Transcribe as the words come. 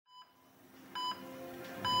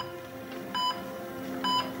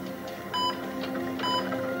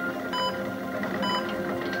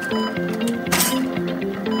All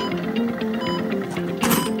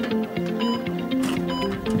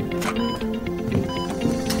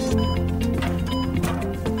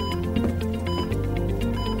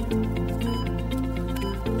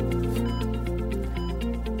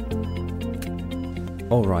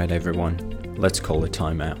right, everyone, let's call a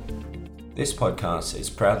timeout. This podcast is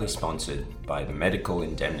proudly sponsored by the Medical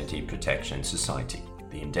Indemnity Protection Society,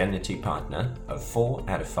 the indemnity partner of 4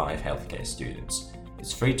 out of 5 healthcare students.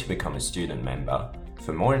 It's free to become a student member.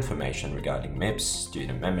 For more information regarding MIPS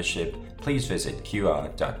student membership, please visit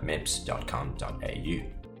qr.mips.com.au.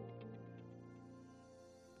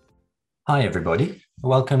 Hi, everybody.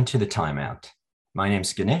 Welcome to the Timeout. My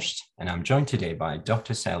name's Ganesh, and I'm joined today by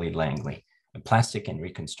Dr. Sally Langley, a plastic and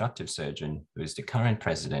reconstructive surgeon who is the current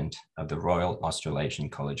president of the Royal Australasian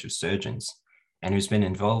College of Surgeons and who's been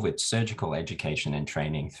involved with surgical education and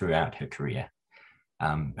training throughout her career.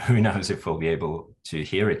 Who knows if we'll be able to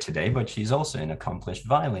hear it today, but she's also an accomplished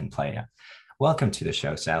violin player. Welcome to the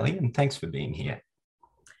show, Sally, and thanks for being here.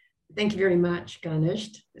 Thank you very much, Ganesh.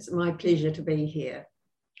 It's my pleasure to be here.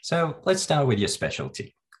 So let's start with your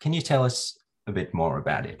specialty. Can you tell us a bit more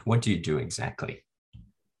about it? What do you do exactly?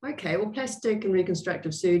 Okay, well, plastic and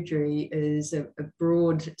reconstructive surgery is a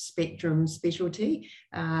broad spectrum specialty.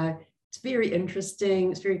 It's very interesting,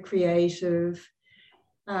 it's very creative.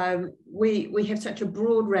 We have such a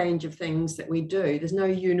broad range of things that we do. There's no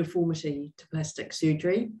uniformity to plastic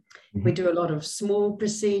surgery. Mm-hmm. We do a lot of small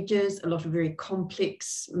procedures, a lot of very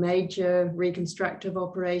complex major reconstructive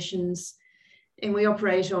operations. And we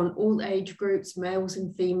operate on all age groups, males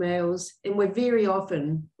and females, and we very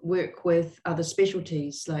often work with other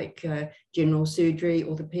specialties like general surgery,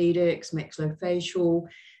 orthopedics, maxillofacial,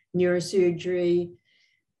 neurosurgery,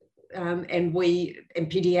 and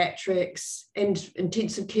pediatrics, and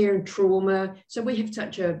intensive care and trauma. So we have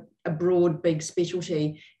such a broad, big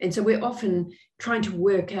specialty. And so we're often trying to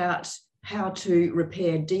work out how to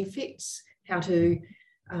repair defects, how to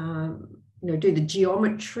do the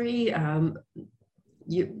geometry,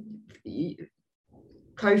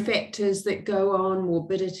 cofactors that go on,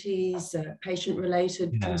 morbidities,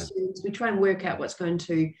 patient-related concerns. We try and work out what's going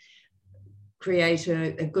to create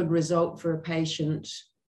a good result for a patient,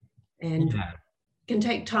 and can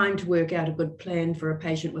take time to work out a good plan for a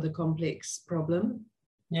patient with a complex problem.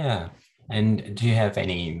 Yeah. And do you have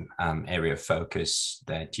any area of focus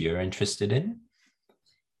that you're interested in?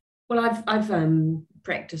 Well, I've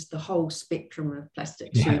practiced the whole spectrum of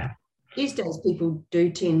plastic surgery. These days, people do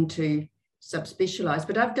tend to subspecialize,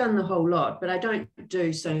 but I've done the whole lot, but I don't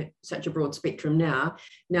do such a broad spectrum now.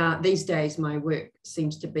 Now, these days, my work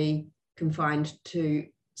seems to be confined to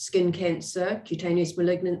skin cancer, cutaneous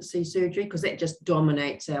malignancy surgery, because that just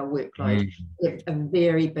dominates our workload. We have a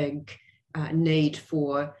very big need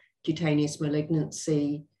for cutaneous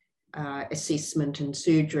malignancy assessment and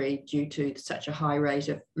surgery due to such a high rate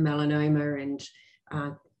of melanoma and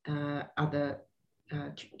other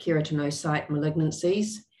keratinocyte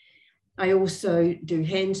malignancies. I also do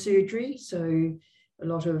hand surgery, so a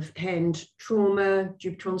lot of hand trauma,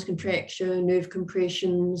 Dupuytren's contracture, nerve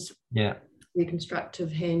compressions,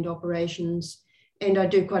 reconstructive hand operations, and I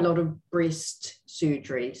do quite a lot of breast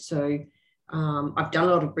surgery. So I've done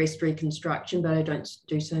a lot of breast reconstruction, but I don't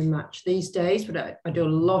do so much these days, but I do a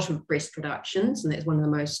lot of breast reductions, and that's one of the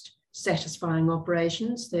most satisfying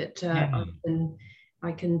operations that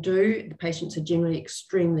I can do. The patients are generally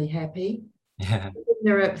extremely happy.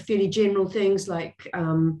 There are fairly general things like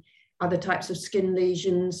other types of skin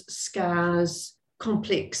lesions, scars,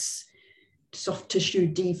 complex soft tissue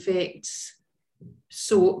defects,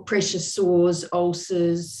 pressure sores,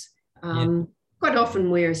 ulcers. Quite often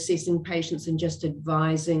we're assessing patients and just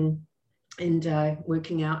advising and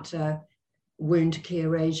working out a wound care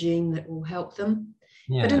regime that will help them.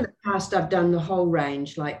 But in the past, I've done the whole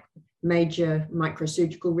range, like major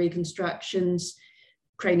microsurgical reconstructions,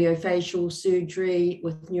 craniofacial surgery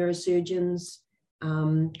with neurosurgeons,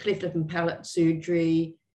 cleft lip and palate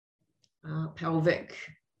surgery, pelvic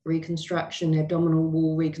reconstruction, abdominal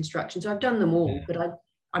wall reconstruction. So I've done them all, but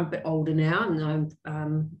I'm a bit older now, and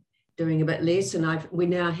I'm doing a bit less. And we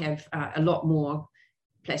now have a lot more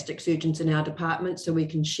plastic surgeons in our department, so we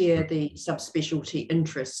can share the subspecialty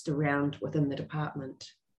interest around within the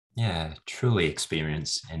department. Yeah, truly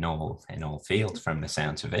experience in all fields from the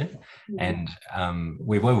sounds of it. And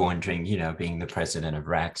we were wondering, being the president of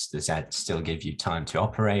RACS, does that still give you time to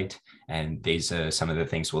operate? And these are some of the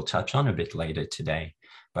things we'll touch on a bit later today.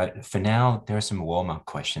 But for now, there are some warm-up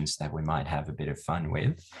questions that we might have a bit of fun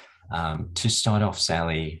with. To start off,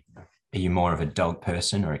 Sally, are you more of a dog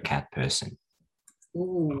person or a cat person?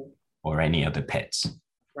 Ooh. Or any other pets?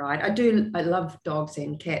 Right. I love dogs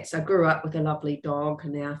and cats. I grew up with a lovely dog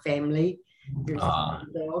in our family. There's a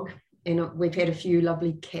lovely dog. And we've had a few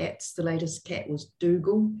lovely cats. The latest cat was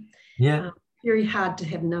Dougal. Yeah. Very hard to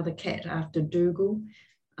have another cat after Dougal.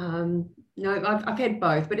 No, I've had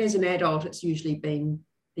both, but as an adult, it's usually been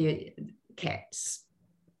the cats.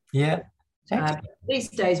 Yeah. These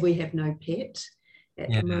days, we have no pet at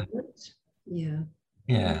the moment. Yeah.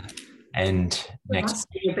 Yeah. And next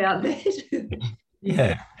about that.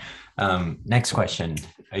 Yeah. Next question.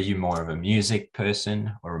 Are you more of a music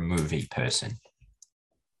person or a movie person?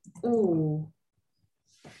 Oh,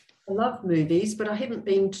 I love movies, but I haven't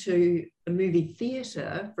been to a movie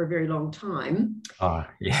theatre for a very long time. Oh,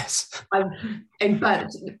 yes. But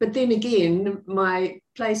then again, my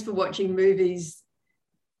place for watching movies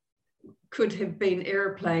could have been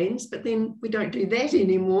airplanes, but then we don't do that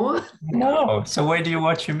anymore. No. So where do you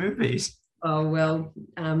watch your movies? Oh, well,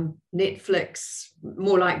 Netflix,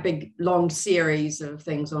 more like big, long series of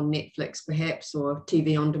things on Netflix, perhaps, or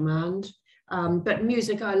TV on demand. But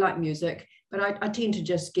music, I like music, but I tend to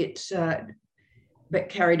just get a bit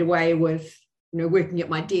carried away with, working at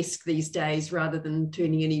my desk these days rather than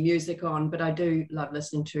turning any music on. But I do love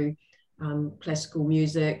listening to classical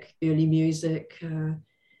music, early music.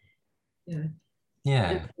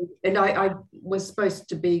 Yeah. And I was supposed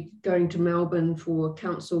to be going to Melbourne for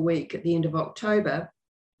Council Week at the end of October.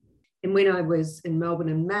 And when I was in Melbourne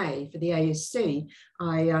in May for the ASC,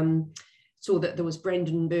 I saw that there was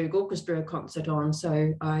Brandenburg Orchestra concert on.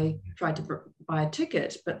 So I tried to buy a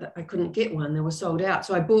ticket, but I couldn't get one. They were sold out.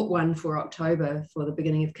 So I bought one for October for the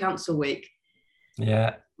beginning of Council Week.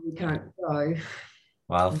 Yeah. We can't go.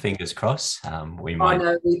 Well, fingers crossed. We might.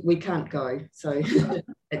 Oh, no, we can't go. So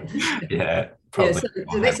yeah. Probably.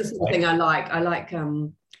 So that's the sort of thing I like. I like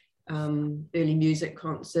early music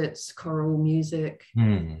concerts, choral music.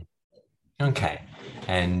 Okay.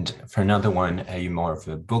 And for another one, are you more of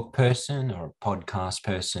a book person or a podcast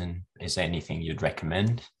person? Is there anything you'd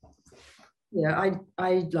recommend? Yeah,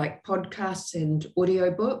 I like podcasts and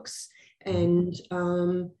audiobooks. And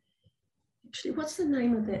actually, what's the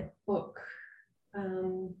name of that book?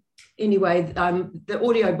 Anyway, the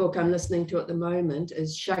audiobook I'm listening to at the moment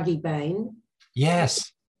is Shuggie Bain.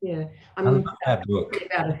 Yes. Yeah, I love that book.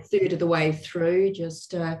 About a third of the way through.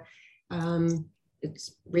 Just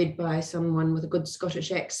it's read by someone with a good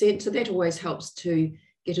Scottish accent, so that always helps to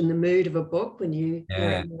get in the mood of a book when you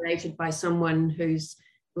hear it narrated by someone who's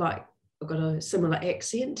like got a similar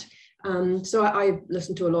accent. So I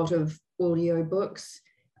listen to a lot of audiobooks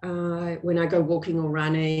when I go walking or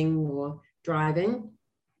running or driving,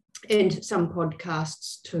 and some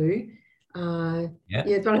podcasts too. But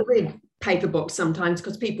I read paper books sometimes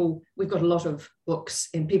because we've got a lot of books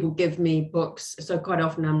and people give me books, so quite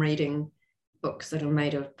often I'm reading books that are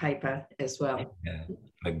made of paper as well. Yeah,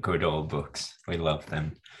 the good old books. We love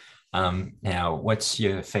them. Now, what's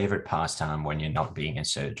your favorite pastime when you're not being a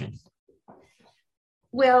surgeon?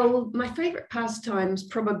 Well, my favorite pastime is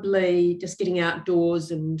probably just getting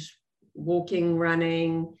outdoors and walking,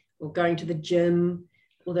 running, or going to the gym,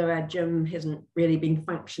 although our gym hasn't really been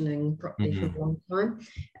functioning properly for a long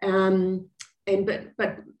time.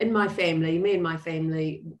 But in my family, me and my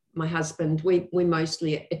family, my husband, we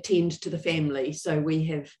mostly attend to the family. So we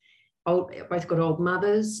have both got old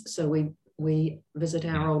mothers, so we visit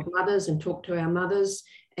our old mothers and talk to our mothers,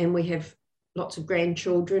 and we have lots of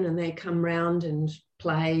grandchildren, and they come round and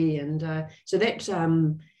play, and so that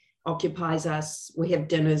occupies us. We have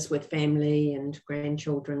dinners with family and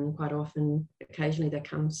grandchildren quite often. Occasionally they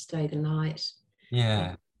come stay the night.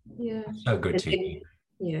 Yeah. So good to you.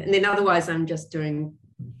 Yeah, and then otherwise I'm just doing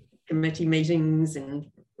committee meetings and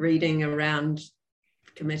reading around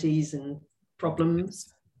committees and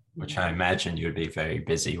problems. Which I imagine you'd be very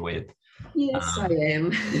busy with. Yes, I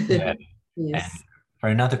am. Yeah. Yes. And for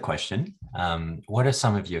another question, what are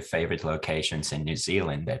some of your favorite locations in New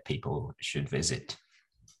Zealand that people should visit?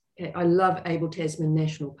 I love Abel Tasman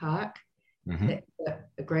National Park. That's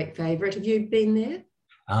a great favourite. Have you been there?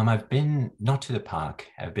 I've been not to the park.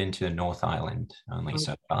 I've been to the North Island only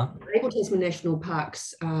so far. Abel Tasman National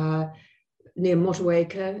Park's near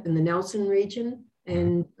Motueka in the Nelson region,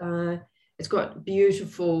 and it's got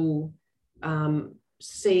beautiful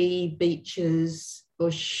sea, beaches,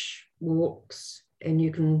 bush walks, and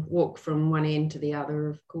you can walk from one end to the other,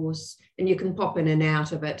 of course, and you can pop in and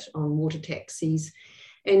out of it on water taxis.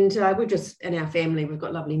 And we're just, in our family, we've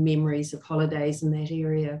got lovely memories of holidays in that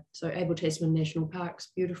area. So Abel Tasman National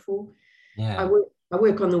Park's beautiful. Yeah. I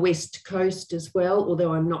work on the West Coast as well,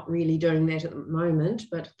 although I'm not really doing that at the moment,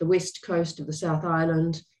 but the West Coast of the South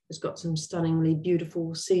Island has got some stunningly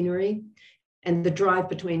beautiful scenery. and the drive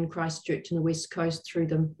between Christchurch and the West Coast through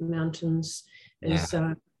the mountains is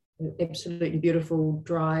absolutely beautiful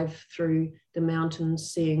drive through the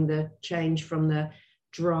mountains, seeing the change from the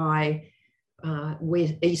dry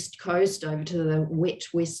east coast over to the wet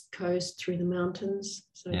west coast through the mountains.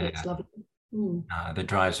 So that's lovely. The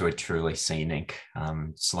drives were truly scenic.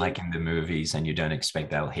 It's like in the movies, and you don't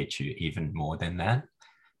expect they'll hit you even more than that.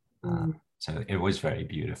 So it was very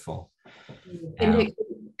beautiful. And a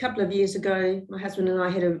couple of years ago, my husband and I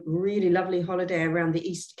had a really lovely holiday around the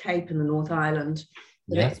East Cape in the North Island.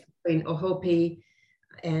 So that's between Ohope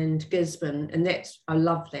and Gisborne, and I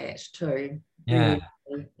love that too. Yeah.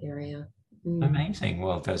 Really area. Amazing.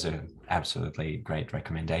 Well, those are absolutely great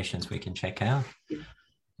recommendations we can check out.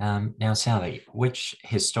 Now, Sally, which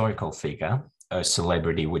historical figure or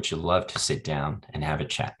celebrity would you love to sit down and have a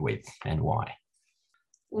chat with, and why?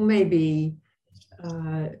 Well, maybe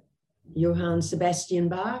Johann Sebastian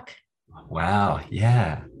Bach. Wow.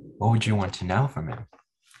 Yeah. What would you want to know from him?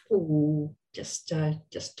 Oh, just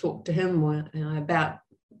talk to him about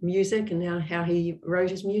music and how he wrote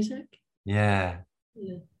his music. Yeah.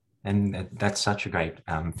 And that's such a great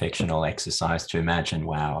fictional exercise to imagine,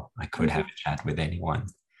 wow, I could have a chat with anyone.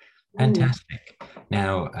 Fantastic.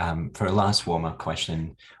 Now, for a last warm-up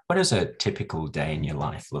question, what does a typical day in your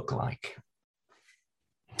life look like?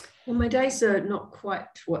 Well, my days are not quite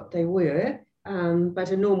what they were,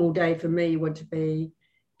 but a normal day for me would be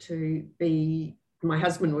my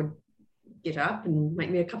husband would get up and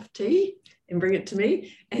make me a cup of tea and bring it to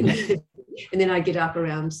me, and then I get up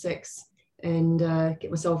around 6 and get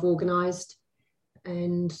myself organised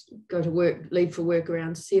and go to work, leave for work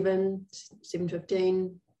around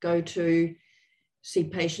 7:15, go to see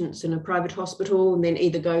patients in a private hospital, and then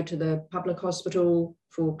either go to the public hospital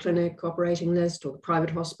for clinic operating list, or the private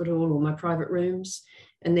hospital, or my private rooms,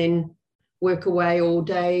 and then work away all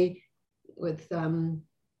day with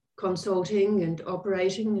consulting and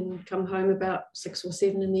operating, and come home about 6 or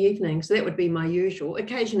 7 in the evening. So that would be my usual.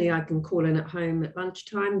 Occasionally I can call in at home at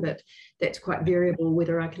lunchtime, but that's quite variable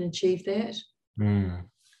whether I can achieve that. And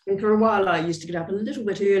for a while I used to get up a little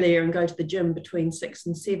bit earlier and go to the gym between 6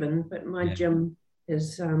 and 7, but my gym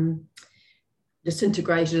is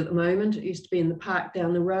disintegrated at the moment. It used to be in the park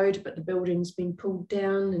down the road, but the building's been pulled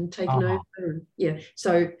down and taken over.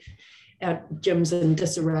 So our gym's in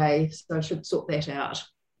disarray, so I should sort that out.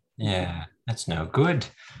 Yeah, that's no good.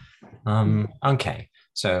 Okay,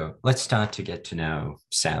 so let's start to get to know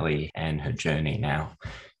Sally and her journey now.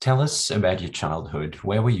 Tell us about your childhood.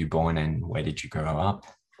 Where were you born and where did you grow up?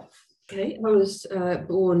 Okay, I was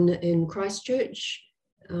born in Christchurch.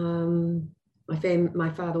 My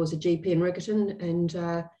father was a GP in Riccarton, and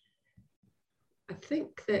I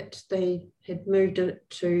think that they had moved it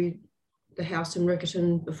to the house in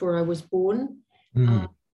Riccarton before I was born.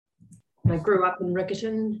 I grew up in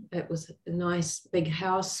Riccarton. It was a nice big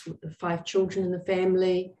house with 5 children in the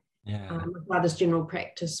family. My father's general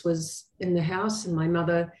practice was in the house, and my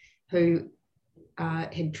mother, who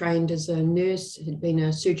had trained as a nurse, had been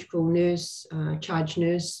a surgical nurse, charge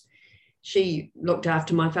nurse. She looked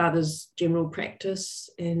after my father's general practice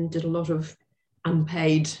and did a lot of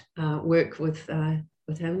unpaid work with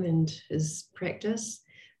him and his practice.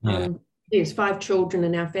 There's 5 children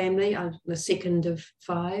in our family. I'm the second of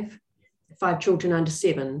 5 children under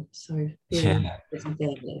 7. So very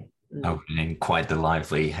family. Oh, in quite the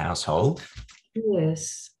lively household.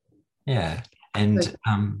 Yes. Yeah. And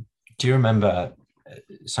do you remember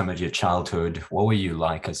some of your childhood? What were you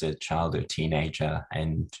like as a child or teenager?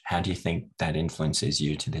 And how do you think that influences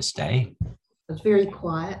you to this day? I was very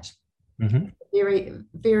quiet, very,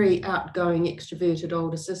 very outgoing, extroverted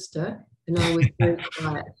older sister. And I was very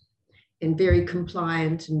quiet and very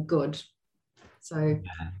compliant and good. So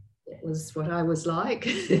that was what I was like.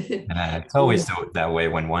 It's always thought that way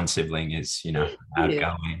when one sibling is,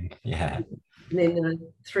 outgoing. Yeah. And then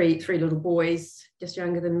 3 little boys, just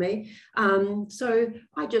younger than me. So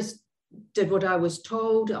I just did what I was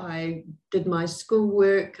told. I did my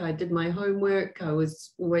schoolwork. I did my homework. I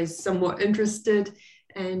was always somewhat interested.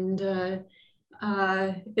 And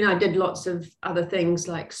I did lots of other things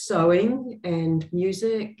like sewing and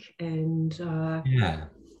music. And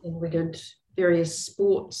we did various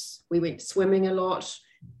sports. We went swimming a lot.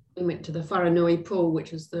 We went to the Wharanui pool,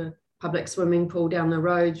 which is the public swimming pool down the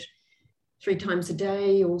road, 3 times a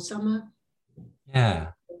day all summer. Yeah.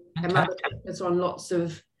 And mother took us on lots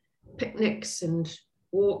of picnics and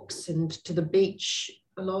walks and to the beach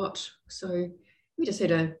a lot. So we just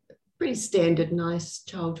had a pretty standard, nice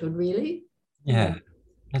childhood, really. Yeah,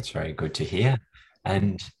 that's very good to hear.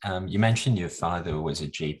 And you mentioned your father was a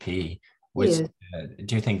GP. Was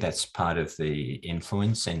do you think that's part of the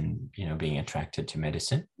influence in, being attracted to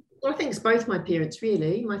medicine? Well, I think it's both my parents,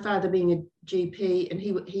 really. My father being a GP, and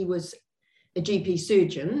he was a GP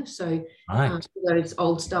surgeon. So Right. those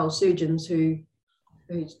old style surgeons who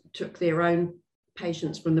took their own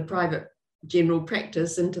patients from the private general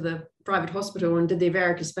practice into the private hospital and did their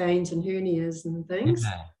varicose veins and hernias and things.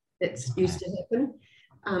 Yeah. That's used to happen.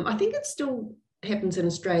 I think it still happens in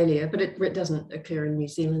Australia, but it doesn't occur in New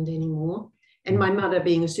Zealand anymore. And my mother,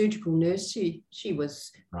 being a surgical nurse, she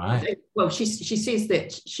was Right. she says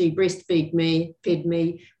that she fed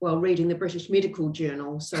me while reading the British Medical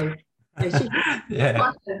Journal. So she's Yeah.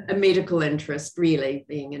 quite a medical interest, really,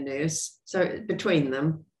 being a nurse. So between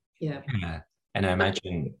them, yeah. Yeah. And I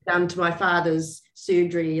imagine Down to my father's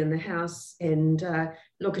surgery in the house and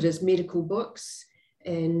look at his medical books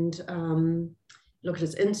and look at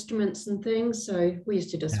his instruments and things. So we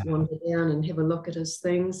used to just wander down and have a look at his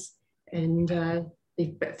things and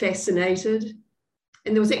be fascinated.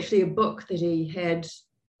 And there was actually a book that he had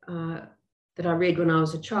that I read when I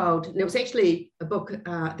was a child. And it was actually a book,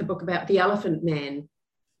 the book about the Elephant Man.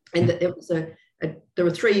 And it was there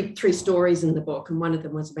were three stories in the book, and one of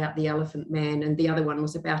them was about the Elephant Man, and the other one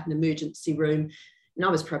was about an emergency room. And I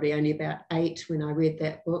was probably only about 8 when I read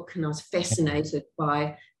that book, and I was fascinated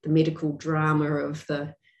by the medical drama of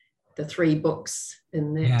the 3 books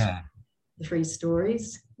in that, the 3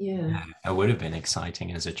 stories. Yeah. It would have been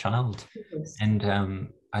exciting as a child. Yes. And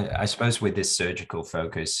I suppose with this surgical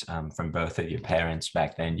focus from both of your parents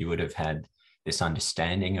back then, you would have had this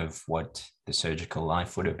understanding of what the surgical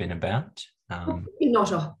life would have been about.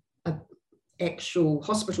 Not a actual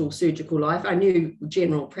hospital surgical life. I knew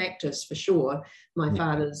general practice for sure.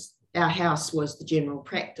 Our house was the general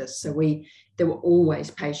practice. So there were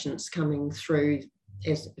always patients coming through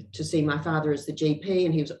to see my father as the GP,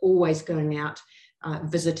 and he was always going out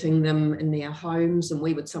visiting them in their homes, and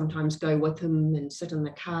we would sometimes go with him and sit in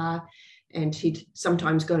the car, and he'd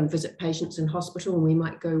sometimes go and visit patients in hospital, and we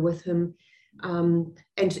might go with him. And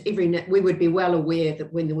we would be well aware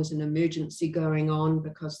that when there was an emergency going on,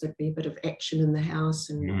 because there'd be a bit of action in the house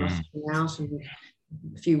and rushing out and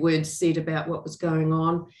a few words said about what was going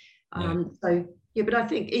on. But I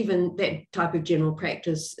think even that type of general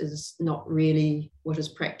practice is not really what is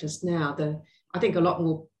practiced now. I think a lot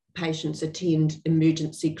more patients attend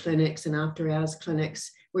emergency clinics and after hours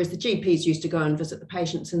clinics, whereas the GPs used to go and visit the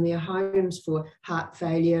patients in their homes for heart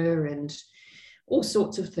failure and all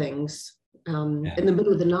sorts of things. In the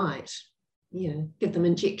middle of the night, give them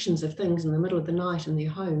injections of things in the middle of the night in their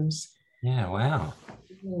homes. Yeah, wow.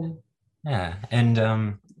 Yeah,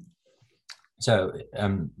 and so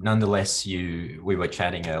nonetheless, we were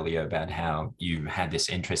chatting earlier about how you had this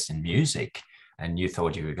interest in music and you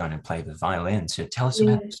thought you were going to play the violin. So tell us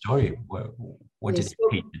about the story. What did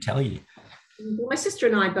Peter tell you? Well, my sister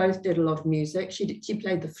and I both did a lot of music. She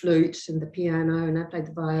played the flute and the piano, and I played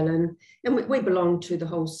the violin. And we belonged to the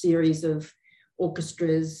whole series of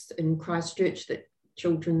orchestras in Christchurch that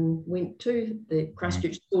children went to, the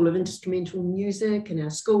Christchurch School of Instrumental Music, and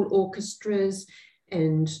our school orchestras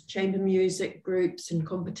and chamber music groups and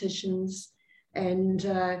competitions. And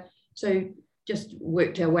so just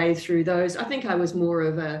worked our way through those. I think I was more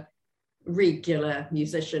of a regular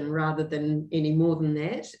musician rather than any more than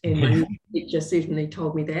that, and my teacher certainly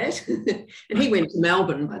told me that. And he went to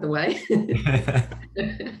Melbourne, by the way.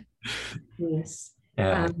 Yes.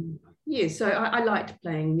 So I liked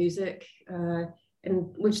playing music,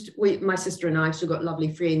 and my sister and I still got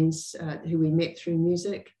lovely friends who we met through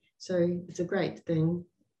music, so it's a great thing.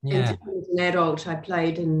 And as an adult, I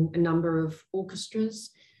played in a number of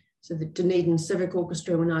orchestras, so the Dunedin Civic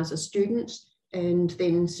Orchestra when I was a student, and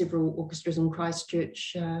then several orchestras in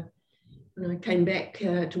Christchurch when I came back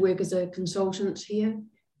to work as a consultant here.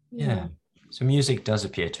 So music does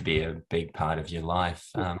appear to be a big part of your life.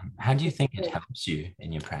 How do you think it helps you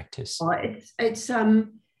in your practice? It's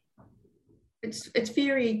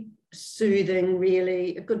very soothing,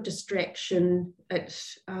 really, a good distraction.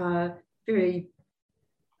 It's very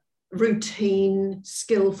routine,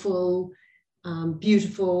 skillful,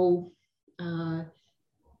 beautiful.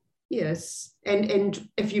 Yes, and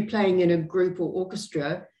if you're playing in a group or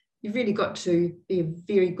orchestra, you've really got to be a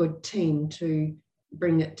very good team to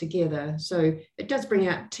bring it together. So it does bring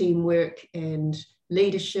out teamwork and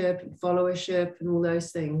leadership and followership and all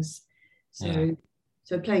those things. So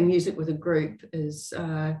playing music with a group is,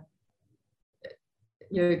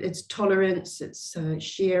 it's tolerance, it's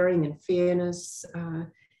sharing and fairness.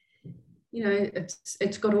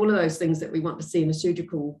 It's got all of those things that we want to see in a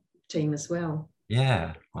surgical team as well.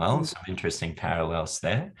 Yeah, well, some interesting parallels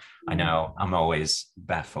there. I know I'm always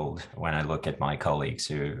baffled when I look at my colleagues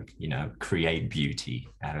who, create beauty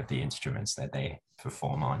out of the instruments that they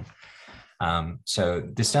perform on. So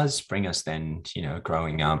this does bring us then,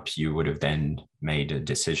 growing up, you would have then made a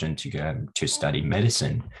decision to go to study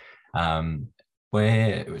medicine.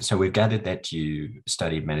 So we've gathered that you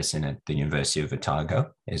studied medicine at the University of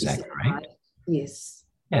Otago. Is Yes, that correct? yes.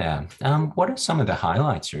 Yeah. What are some of the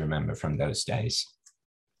highlights you remember from those days?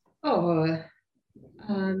 Oh,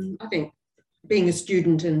 I think being a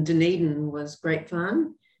student in Dunedin was great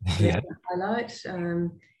fun. So that's Yeah. a highlight.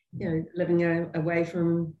 Living away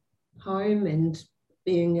from home and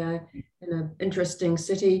being in an interesting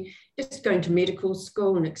city. Just going to medical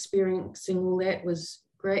school and experiencing all that was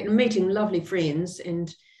great, and meeting lovely friends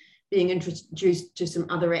and being introduced to some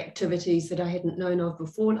other activities that I hadn't known of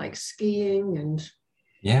before, like skiing. And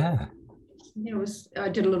Yeah. I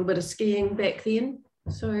did a little bit of skiing back then.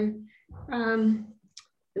 So, and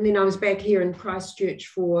then I was back here in Christchurch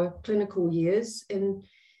for clinical years, and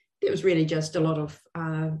it was really just a lot of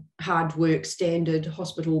hard work, standard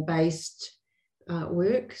hospital-based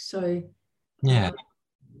work. So, Yeah.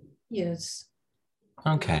 yes.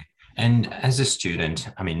 Okay. And as a student,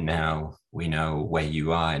 I mean, now we know where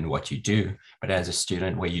you are and what you do, but as a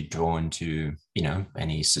student, were you drawn to,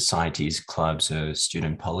 any societies, clubs, or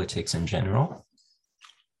student politics in general?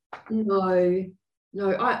 No,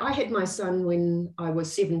 no. I had my son when I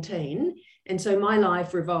was 17. And so my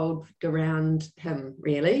life revolved around him,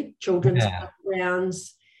 really. Children's Yeah.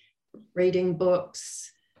 playgrounds, reading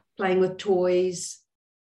books, playing with toys.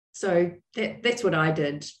 So that's what I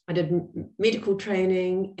did. I did medical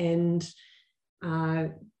training and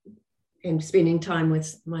spending time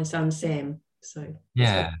with my son Sam. So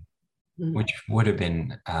Yeah. Which would have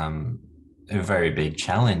been a very big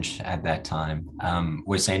challenge at that time.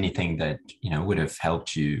 Was there anything that, would have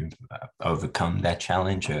helped you overcome that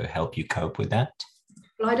challenge or help you cope with that?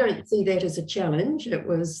 Well, I don't see that as a challenge. It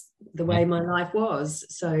was the way my life was.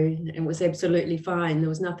 So it was absolutely fine. There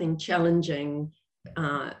was nothing challenging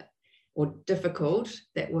or difficult.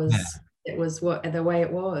 That was what the way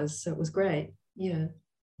it was. So it was great. Yeah.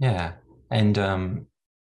 Yeah. And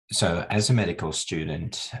so as a medical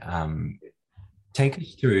student, take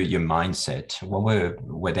us through your mindset. What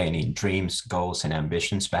were there any dreams, goals, and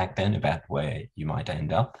ambitions back then about where you might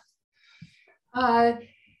end up?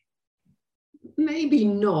 Maybe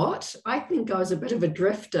not. I think I was a bit of a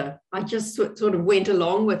drifter. I just sort of went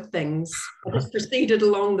along with things. I just proceeded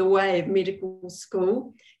along the way of medical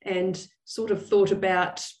school and sort of thought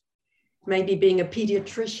about maybe being a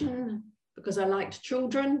pediatrician because I liked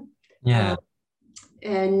children. Yeah.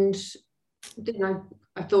 And then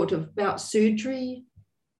I thought about surgery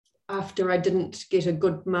after I didn't get a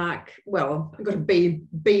good mark. Well, I got a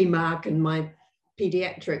B mark in my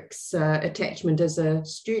pediatrics attachment as a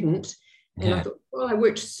student. And I thought, well, I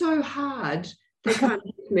worked so hard, they can't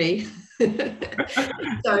help me.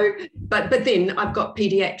 So, but then I've got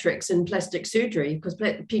pediatrics and plastic surgery because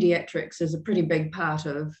pediatrics is a pretty big part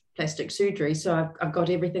of plastic surgery. So I've got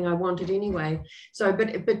everything I wanted anyway. So,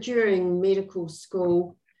 but during medical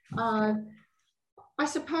school, I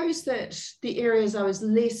suppose that the areas I was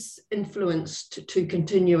less influenced to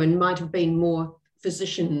continue in might have been more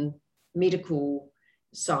physician medical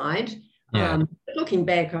side. Yeah. Looking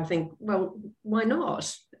back, I think, well, why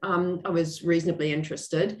not? I was reasonably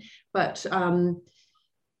interested, but I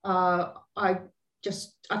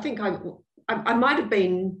think I might have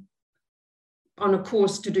been on a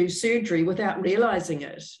course to do surgery without realizing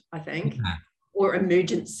it, I think, or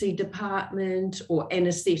emergency department or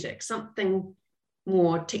anesthetic, something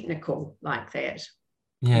more technical like that.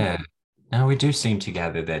 Yeah. Now we do seem to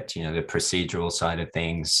gather that, the procedural side of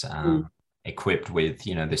things, equipped with,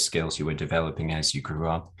 the skills you were developing as you grew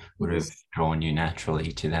up would have drawn you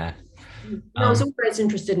naturally to that. I was always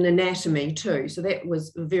interested in anatomy too. So that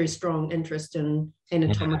was a very strong interest in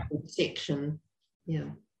anatomical section. Yeah.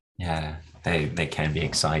 Yeah, they can be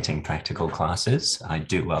exciting practical classes. I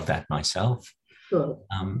do love that myself. Good.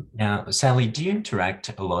 Now, Sally, do you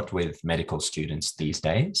interact a lot with medical students these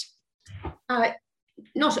days?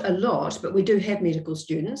 Not a lot, but we do have medical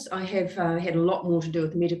students. I have had a lot more to do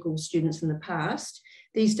with medical students in the past.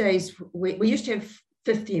 These days, we used to have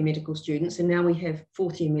fifth-year medical students, and now we have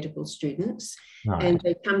fourth-year medical students. Right. And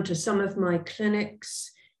they come to some of my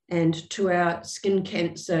clinics and to our skin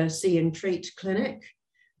cancer see and treat clinic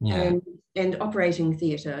and operating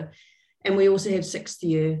theatre. And we also have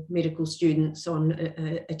sixth-year medical students on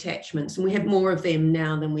attachments, and we have more of them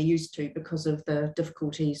now than we used to because of the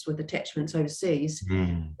difficulties with attachments overseas.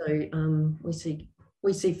 So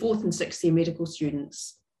we see fourth and sixth-year medical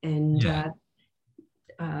students, and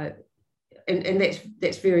and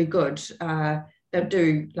that's very good. They'll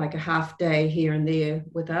do like a half day here and there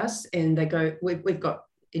with us, and they go. We've got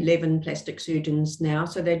 11 plastic surgeons now,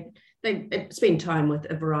 so they spend time with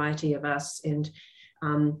a variety of us, and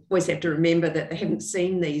always have to remember that they haven't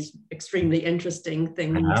seen these extremely interesting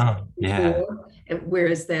things before,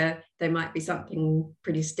 whereas they might be something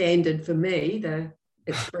pretty standard for me.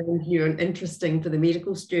 It's brand new and interesting for the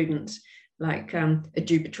medical student, like a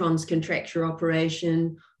Dupuytren's contracture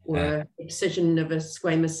operation, or an excision of a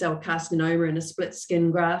squamous cell carcinoma in a split skin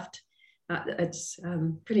graft. It's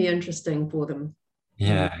pretty interesting for them.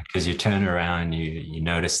 Yeah, because you turn around, you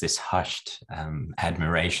notice this hushed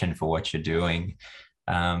admiration for what you're doing.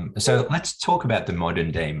 So let's talk about the modern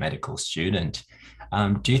day medical student.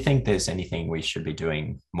 Do you think there's anything we should be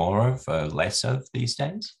doing more of or less of these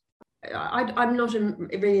days? I'm not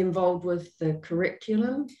really involved with the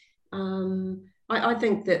curriculum. I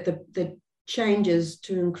think that the changes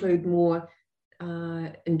to include more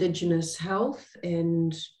Indigenous health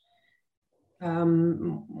and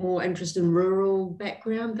more interest in rural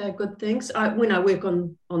background, they're good things. When I work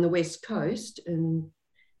on the West Coast in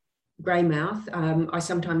Greymouth, I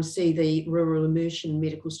sometimes see the rural immersion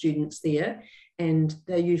medical students there, and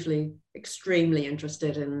they're usually extremely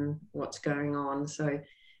interested in what's going on. So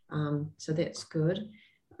that's good.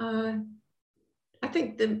 I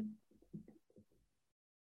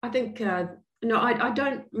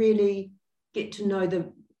don't really get to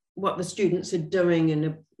know what the students are doing in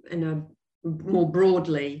a more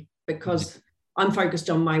broadly, because I'm focused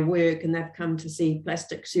on my work and they've come to see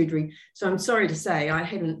plastic surgery. So I'm sorry to say I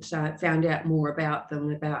haven't found out more about them,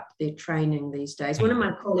 about their training these days. One of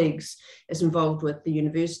my colleagues is involved with the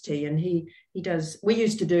university, and we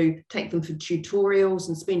used to take them for tutorials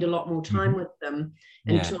and spend a lot more time with them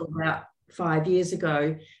until about 5 years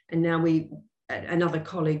ago. And now another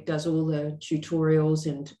colleague does all the tutorials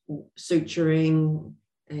and suturing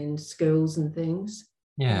and skills and things.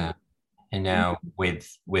 Yeah. And now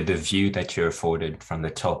with the view that you're afforded from the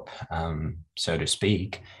top, so to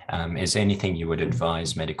speak, is there anything you would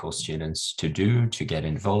advise medical students to do, to get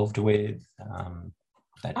involved with?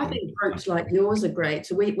 I think groups like yours are great.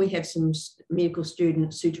 So we have some medical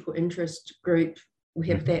student surgical interest group. We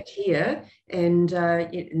have that here, and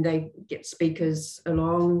they get speakers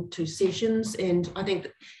along to sessions. And I think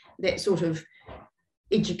that sort of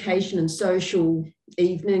education and social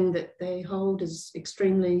evening that they hold is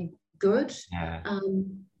extremely good.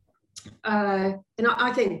 And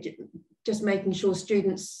I think just making sure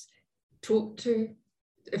students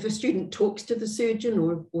if a student talks to the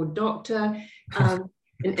surgeon or doctor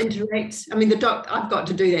and interacts. I mean, I've got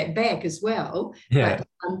to do that back as well. But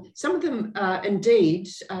some of them indeed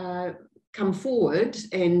come forward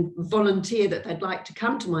and volunteer that they'd like to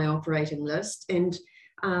come to my operating list, and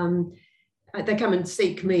they come and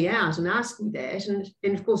seek me out and ask me that.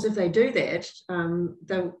 And of course, if they do that,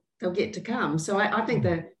 they'll get to come. So I think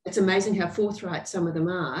that it's amazing how forthright some of them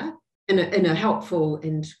are in a helpful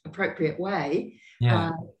and appropriate way.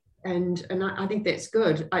 And I think that's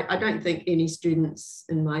good. I don't think any students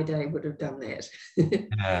in my day would have done that.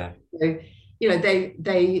 So, they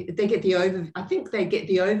get the overview. I think they get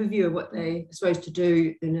the overview of what they're supposed to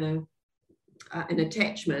do in an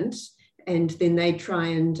attachment, and then they try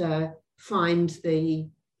and find the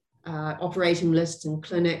operating lists and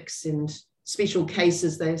clinics and special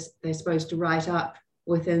cases they're supposed to write up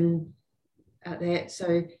within that.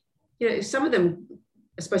 So, some of them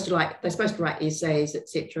are supposed to write essays,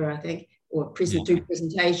 etc., I think, or do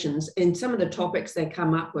presentations, and some of the topics they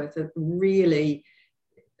come up with are really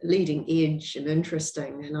leading edge and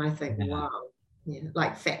interesting. And I think, wow,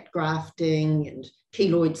 like fat grafting and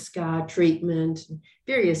keloid scar treatment, and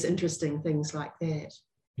various interesting things like that.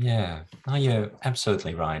 Yeah, no, you're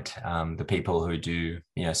absolutely right. The people who do,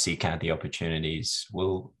 seek out the opportunities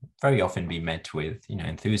will very often be met with,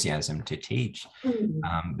 enthusiasm to teach.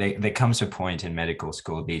 There comes a point in medical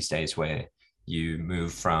school these days where you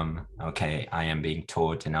move from, okay, I am being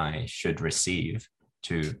taught and I should receive,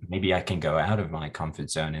 to maybe I can go out of my comfort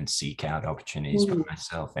zone and seek out opportunities for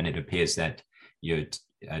myself. And it appears that you're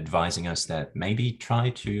advising us that maybe try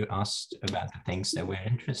to ask about the things that we're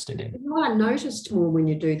interested in. I noticed more when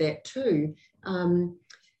you do that too.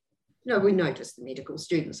 We notice the medical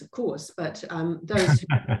students, of course, but those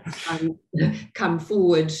who come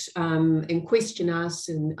forward and question us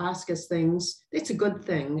and ask us things, that's a good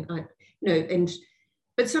thing.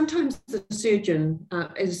 But sometimes the surgeon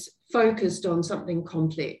is focused on something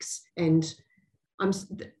complex, and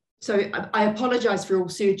so I apologise for all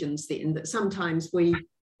surgeons then, that sometimes we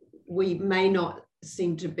may not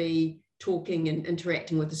seem to be talking and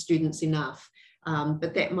interacting with the students enough.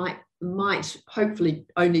 But that might hopefully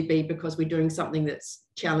only be because we're doing something that's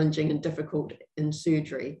challenging and difficult in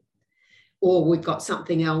surgery, or we've got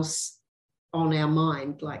something else on our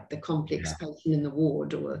mind, like the complex patient in the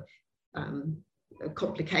ward, or a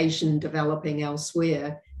complication developing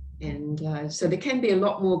elsewhere. And so there can be a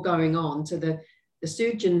lot more going on. So the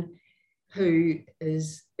surgeon who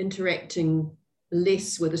is interacting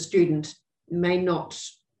less with a student may not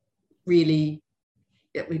really,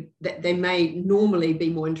 they may normally be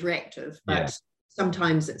more interactive, but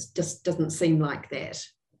sometimes it just doesn't seem like that.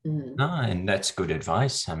 No, and that's good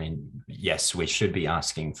advice. I mean, yes, we should be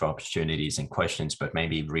asking for opportunities and questions, but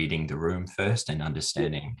maybe reading the room first and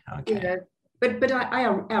understanding. Okay. Yeah. But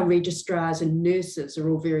our registrars and nurses are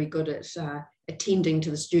all very good at attending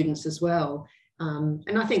to the students as well.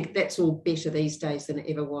 And I think that's all better these days than it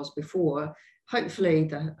ever was before. Hopefully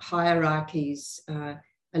the hierarchies are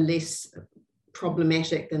less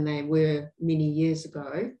problematic than they were many years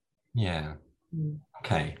ago. Yeah.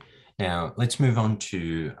 Okay. Now let's move on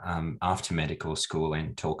to after medical school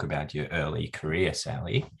and talk about your early career,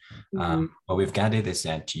 Sally. Well, we've gathered is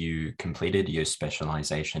that you completed your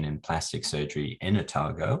specialization in plastic surgery in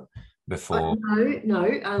Otago before.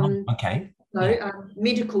 No. Okay. So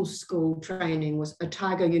medical school training was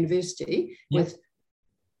Otago University.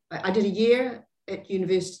 I did a year at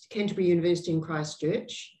Canterbury University in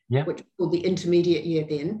Christchurch, which was called the intermediate year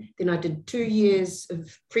then. Then I did 2 years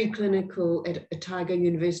of preclinical at Otago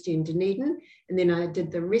University in Dunedin, and then I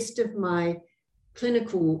did the rest of my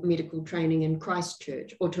clinical medical training in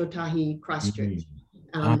Christchurch, Otautahi Christchurch.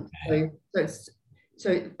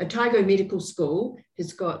 So Otago Medical School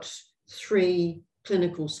has got 3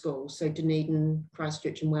 clinical schools, so Dunedin,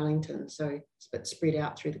 Christchurch and Wellington, so it's a bit spread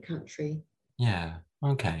out through the country. Yeah,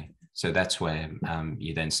 okay. So that's where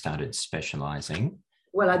you then started specialising.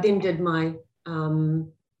 Well, I then did my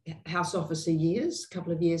house officer years, a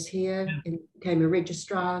couple of years here, and became a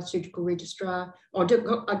registrar, surgical registrar. I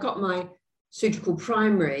got my surgical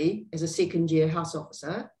primary as a second-year house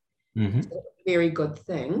officer. So that was a very good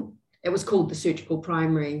thing. It was called the surgical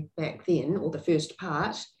primary back then, or the first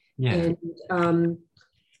part. Yeah. And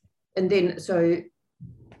then so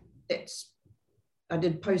I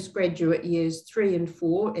did postgraduate years 3 and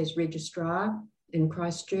 4 as registrar in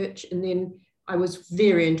Christchurch, and then I was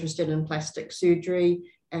very interested in plastic surgery,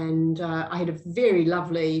 and I had a very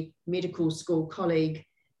lovely medical school colleague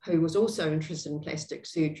who was also interested in plastic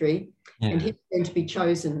surgery, and he was going to be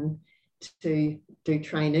chosen to do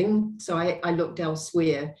training. So I looked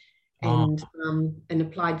elsewhere and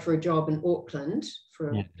applied for a job in Auckland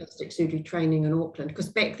for plastic surgery training in Auckland, because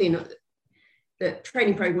back then the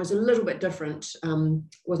training program was a little bit different,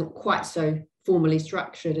 wasn't quite so formally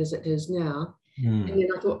structured as it is now. And then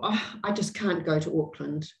I thought, I just can't go to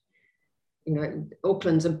Auckland. You know,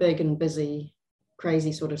 Auckland's a big and busy,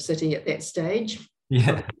 crazy sort of city at that stage.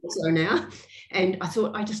 So now, and I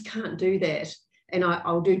thought, I just can't do that. And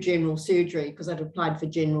I'll do general surgery, because I'd applied for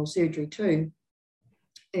general surgery too.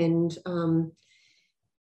 And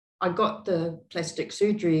I got the plastic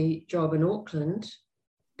surgery job in Auckland,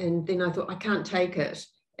 and then I thought, I can't take it.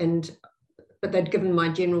 But they'd given my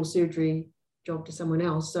general surgery job to someone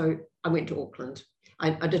else, so I went to Auckland.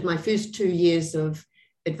 I did my first 2 years of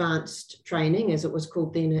advanced training, as it was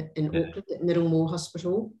called then, in Auckland at Middlemore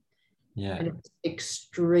Hospital. And it was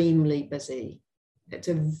extremely busy. It's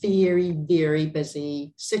a very, very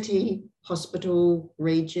busy city, hospital,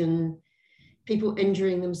 region, people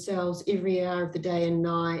injuring themselves every hour of the day and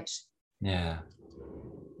night.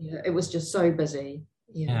 It was just so busy.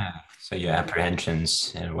 So your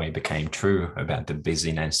apprehensions in a way became true about the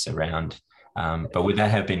busyness around. But would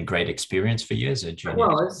that have been great experience for you as a junior?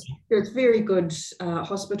 It was very good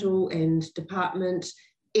hospital and department,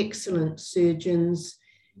 excellent surgeons,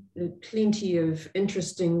 plenty of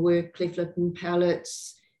interesting work, cleft lip and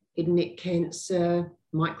palates, head and neck cancer,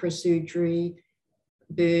 microsurgery,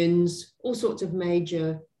 burns, all sorts of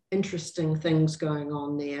major interesting things going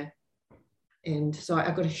on there. And so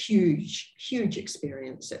I got a huge, huge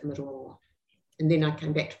experience at Middlemore. And then I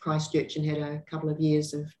came back to Christchurch and had a couple of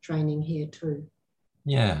years of training here too.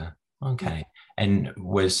 Okay. And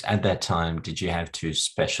at that time, did you have to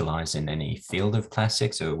specialize in any field of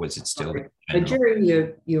plastics, or was it still? During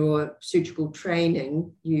your surgical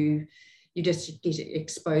training, you just get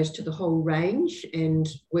exposed to the whole range and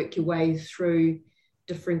work your way through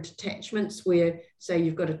different attachments, where, say,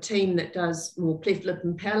 you've got a team that does more cleft lip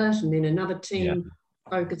and palate, and then another team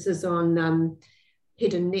focuses on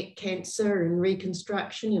head and neck cancer and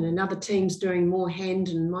reconstruction, and another team's doing more hand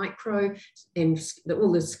and micro and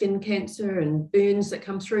all the skin cancer and burns that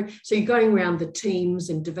come through. So you're going around the teams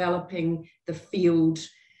and developing the field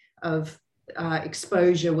of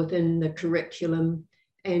exposure within the curriculum,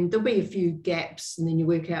 and there'll be a few gaps, and then you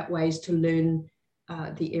work out ways to learn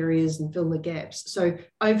the areas and fill the gaps. So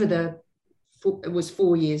over it was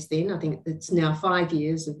 4 years then, I think it's now 5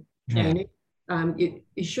 years of training. Yeah.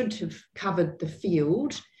 You should have covered the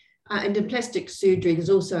field. And in plastic surgery, there's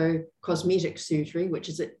also cosmetic surgery, which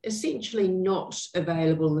is essentially not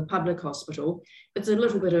available in the public hospital. It's a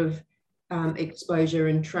little bit of exposure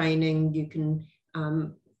and training. You can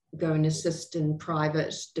go and assist in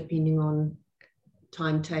private, depending on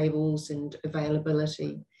timetables and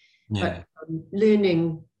availability. Yeah. But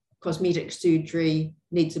learning cosmetic surgery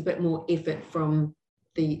needs a bit more effort from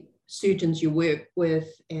the surgeons you work with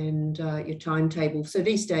and your timetable. So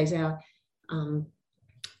these days, our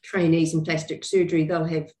trainees in plastic surgery, they'll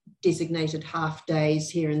have designated half days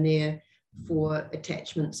here and there for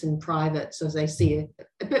attachments in private, so they see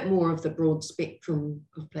a bit more of the broad spectrum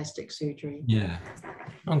of plastic surgery. Yeah.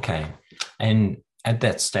 Okay. And at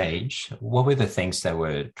that stage, what were the things that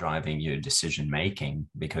were driving your decision making?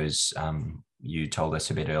 Because you told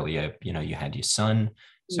us a bit earlier, you had your son.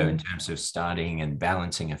 So in terms of starting and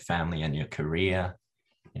balancing a family and your career,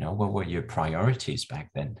 what were your priorities back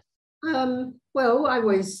then? Well, I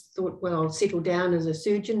always thought, I'll settle down as a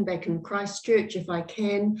surgeon back in Christchurch if I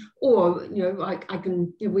can, or I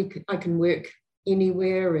can work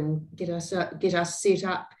anywhere and get us set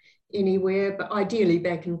up anywhere, but ideally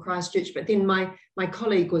back in Christchurch. But then my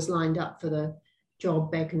colleague was lined up for the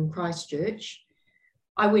job back in Christchurch.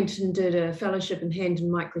 I went and did a fellowship in hand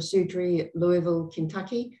and microsurgery at Louisville,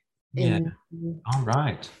 Kentucky. Yeah. All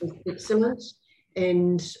right. Excellent.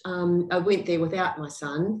 And I went there without my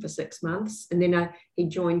son for 6 months, and then he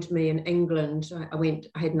joined me in England. I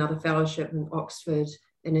had another fellowship in Oxford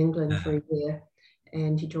in England for a year,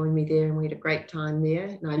 and he joined me there, and we had a great time there.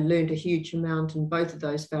 And I learned a huge amount in both of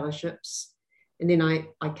those fellowships. And then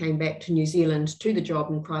I came back to New Zealand to the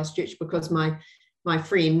job in Christchurch because my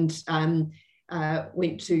friend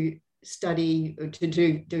went to study to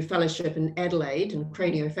do fellowship in Adelaide in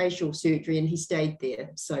craniofacial surgery, and he stayed there.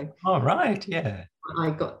 So right, yeah, I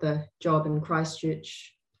got the job in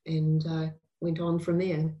Christchurch and went on from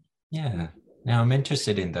there. Yeah. Now I'm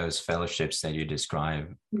interested in those fellowships that you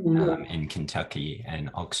describe in Kentucky and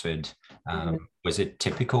Oxford. Was it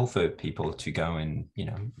typical for people to go and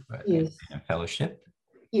yes. a fellowship?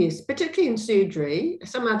 Yes, particularly in surgery.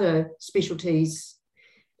 Some other specialties,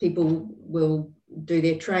 people will do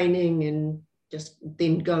their training and just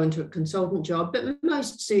then go into a consultant job, but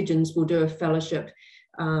most surgeons will do a fellowship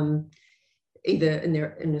either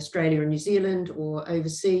in Australia or New Zealand or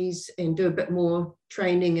overseas, and do a bit more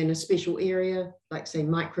training in a special area, like say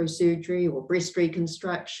microsurgery or breast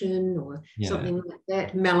reconstruction or something like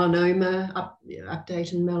that, melanoma,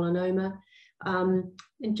 update in melanoma,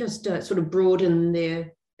 and just sort of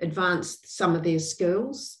broaden advance some of their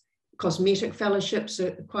skills. Cosmetic fellowships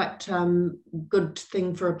are quite good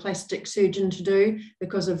thing for a plastic surgeon to do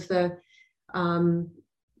because of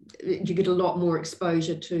you get a lot more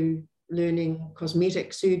exposure to learning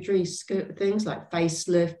cosmetic surgery things like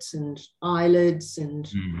facelifts and eyelids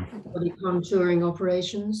and body contouring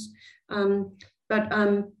operations. But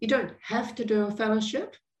you don't have to do a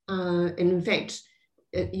fellowship. And in fact,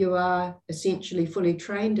 you are essentially fully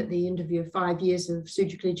trained at the end of your 5 years of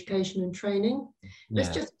surgical education and training. Yeah.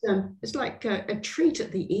 It's just, it's like a treat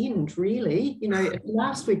at the end, really. At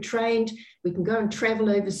last we're trained, we can go and travel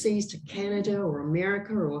overseas to Canada or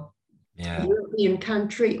America or a European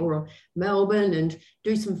country or Melbourne and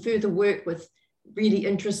do some further work with really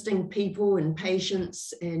interesting people and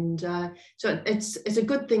patients. And so it's a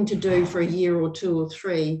good thing to do for a year or 2 or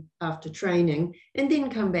 3 after training, and then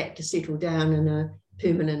come back to settle down in a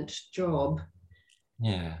permanent job.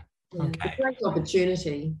 Okay. A great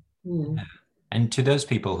opportunity. Yeah. And to those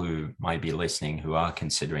people who might be listening who are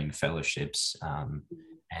considering fellowships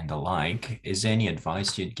and the like, is there any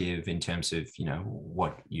advice you'd give in terms of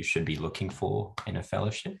what you should be looking for in a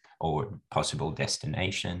fellowship or possible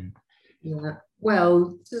destination?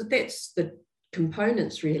 Well, so that's the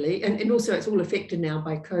components really, and also it's all affected now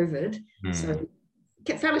by COVID. So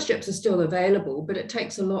fellowships are still available, but it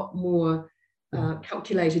takes a lot more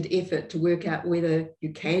calculated effort to work out whether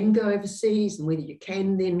you can go overseas and whether you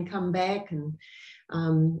can then come back. And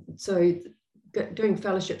so doing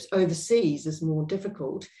fellowships overseas is more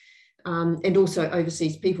difficult. And also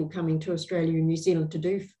overseas people coming to Australia and New Zealand to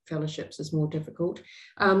do fellowships is more difficult.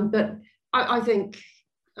 But I think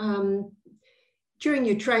during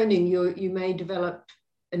your training, you may develop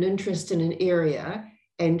an interest in an area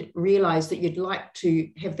and realise that you'd like to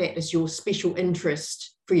have that as your special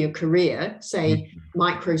interest for your career, say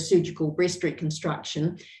microsurgical breast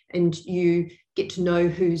reconstruction, and you get to know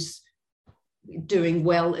who's doing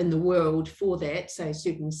well in the world for that, say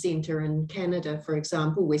certain centre in Canada, for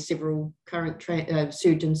example, where several current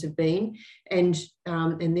surgeons have been, and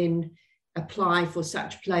then apply for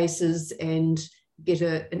such places and get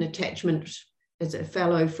an attachment as a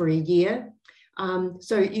fellow for a year.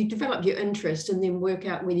 So you develop your interest and then work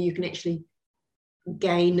out whether you can actually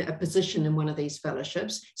gain a position in one of these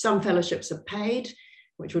fellowships. Some fellowships are paid,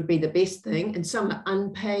 which would be the best thing, and some are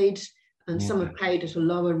unpaid, and some are paid at a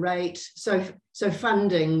lower rate. So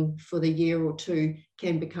funding for the year or two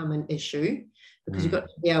can become an issue, because you've got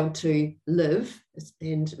to be able to live,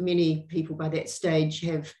 and many people by that stage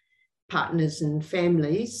have partners and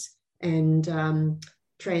families, and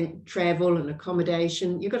travel and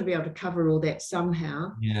accommodation. You've got to be able to cover all that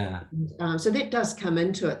somehow. Yeah. So that does come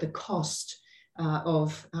into it, the cost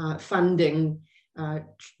of funding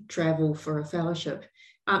travel for a fellowship.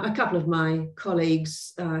 A couple of my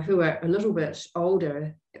colleagues who are a little bit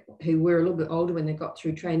older, who were a little bit older when they got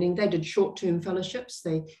through training, they did short-term fellowships.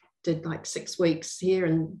 They did like 6 weeks here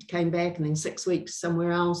and came back, and then 6 weeks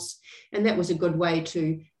somewhere else. And that was a good way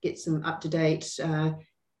to get some up-to-date,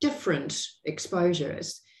 different exposure.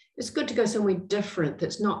 It's good to go somewhere different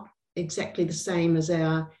that's not exactly the same as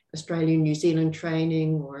our Australian, New Zealand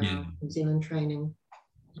training or our New Zealand training.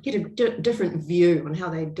 You get a different view on how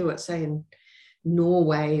they do it, say in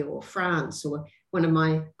Norway or France. Or one of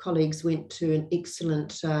my colleagues went to an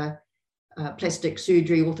excellent plastic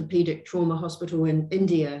surgery, orthopedic trauma hospital in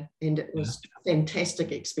India, and it was a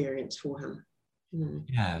fantastic experience for him.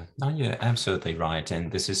 Yeah, no, you're absolutely right.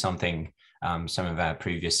 And this is something some of our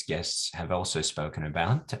previous guests have also spoken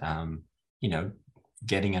about,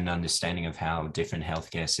 getting an understanding of how different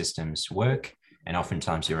healthcare systems work. And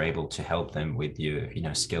oftentimes you're able to help them with your,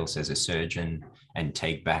 skills as a surgeon and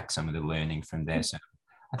take back some of the learning from there. So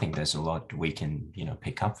I think there's a lot we can,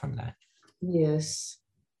 pick up from that. Yes.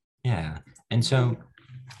 Yeah. And so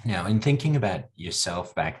now in thinking about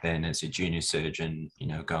yourself back then as a junior surgeon,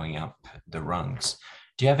 going up the rungs,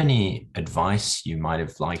 do you have any advice you might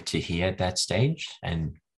have liked to hear at that stage?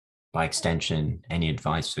 And by extension, any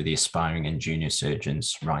advice for the aspiring and junior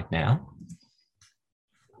surgeons right now?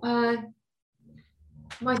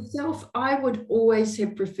 Myself, I would always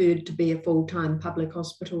have preferred to be a full-time public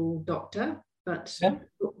hospital doctor, but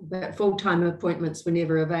full-time appointments were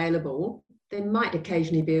never available. They might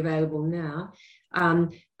occasionally be available now,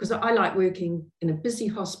 because I like working in a busy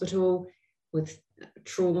hospital with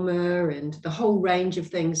trauma and the whole range of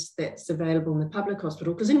things that's available in the public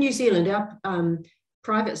hospital. Because in New Zealand, our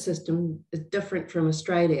private system is different from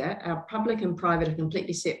Australia. Our public and private are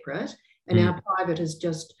completely separate, and our private is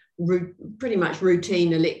just pretty much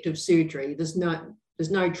routine elective surgery. There's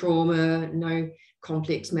no trauma, no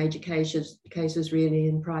complex major cases really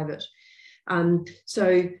in private. So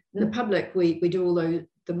in the public, we do all the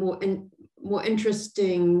more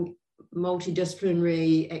interesting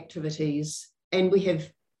multidisciplinary activities, and we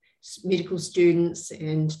have medical students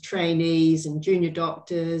and trainees and junior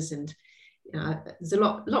doctors, and there's a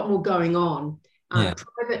lot more going on.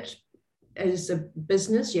 Private is a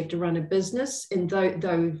business. You have to run a business, and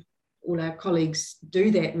though all our colleagues do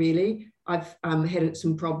that really, I've had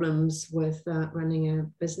some problems with running a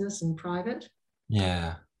business in private.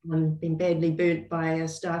 Yeah. Been badly burnt by a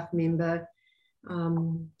staff member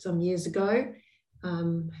some years ago,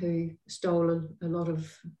 who stole a lot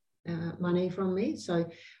of money from me. So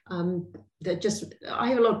I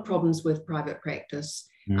have a lot of problems with private practice.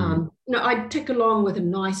 I tick along with a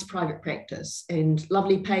nice private practice and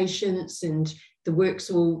lovely patients, and the work's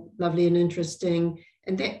all lovely and interesting,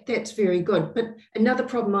 and that's very good. But another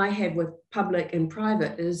problem I have with public and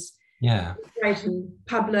private is you're great in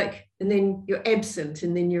public and then you're absent,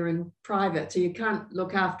 and then you're in private, so you can't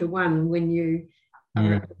look after one when you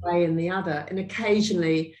are away in the other. And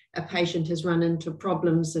occasionally a patient has run into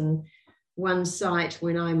problems in one site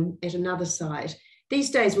when I'm at another site. These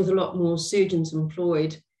days, with a lot more surgeons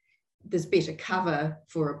employed, there's better cover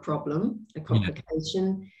for a problem, a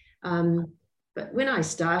complication. But when I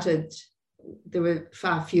started, there were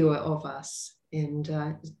far fewer of us, and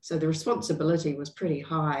so the responsibility was pretty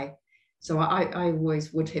high. So I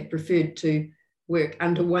always would have preferred to work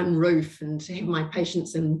under one roof and have my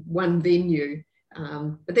patients in one venue.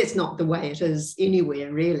 But that's not the way it is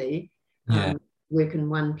anywhere, really. Work in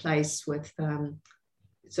one place with,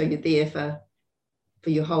 so you're there for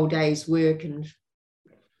your whole day's work and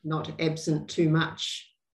not absent too much.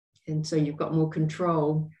 And so you've got more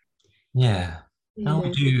control. Yeah. No,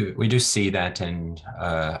 we do see that, and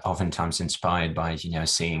oftentimes inspired by,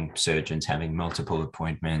 seeing surgeons having multiple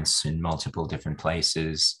appointments in multiple different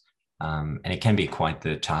places. And it can be quite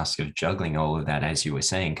the task of juggling all of that, as you were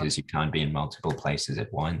saying, because you can't be in multiple places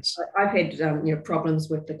at once. I've had problems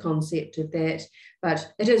with the concept of that,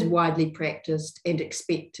 but it is widely practiced and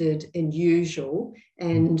expected and usual.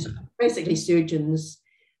 And basically surgeons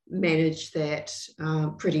manage that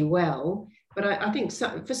pretty well. But I think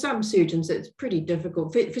for some surgeons, it's pretty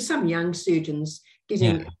difficult. For some young surgeons,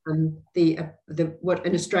 getting the what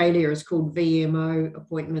in Australia is called VMO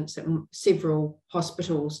appointments at several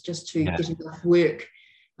hospitals just to get enough work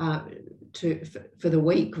for the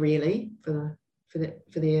week, really, for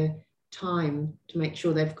their time, to make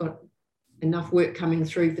sure they've got enough work coming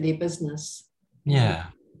through for their business. Yeah,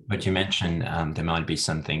 but you mentioned there might be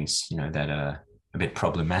some things that are a bit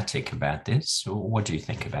problematic about this. What do you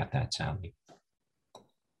think about that, Sally?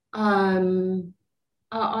 I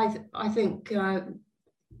think one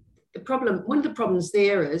of the problems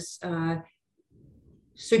there is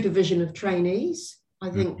supervision of trainees. I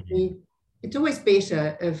think it's always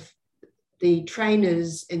better if the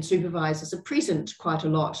trainers and supervisors are present quite a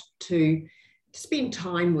lot to spend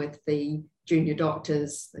time with the junior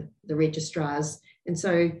doctors, the registrars. And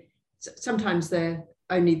so sometimes they're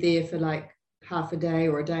only there for like half a day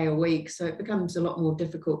or a day a week. So it becomes a lot more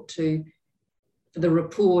difficult for the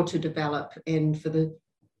rapport to develop, and for the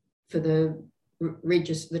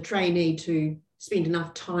trainee to spend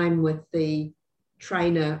enough time with the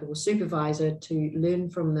trainer or supervisor to learn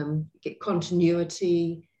from them, get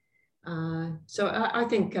continuity. So I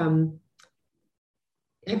think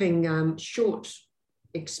having short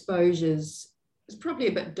exposures is probably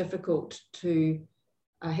a bit difficult to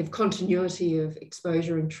have continuity of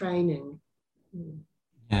exposure and training.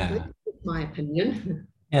 Yeah. That's my opinion.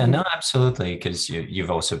 Yeah, no, absolutely. Because you've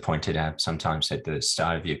also pointed out sometimes at the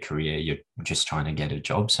start of your career, you're just trying to get a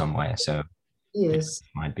job somewhere. So yes, it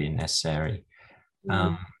might be necessary.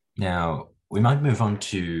 Now, we might move on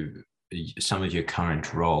to some of your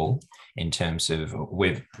current role in terms of,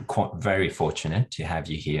 we're very fortunate to have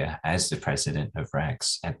you here as the president of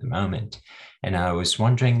RACS at the moment. And I was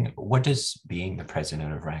wondering, what does being the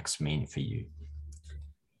president of RACS mean for you?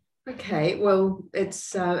 Okay, well,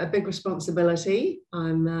 it's a big responsibility.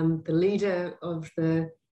 I'm the leader of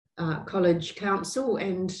the college council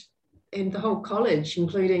and the whole college,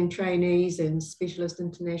 including trainees and specialist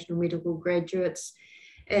international medical graduates.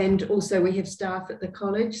 And also we have staff at the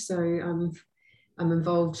college. So I'm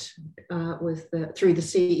involved through the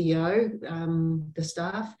CEO, the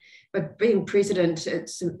staff. But being president,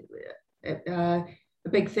 it's a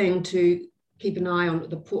big thing to keep an eye on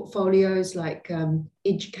the portfolios, like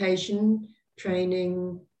education,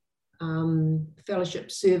 training,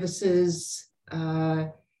 fellowship services,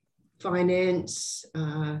 finance,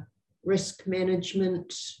 risk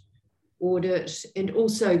management, audit, and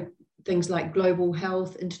also things like global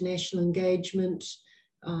health, international engagement,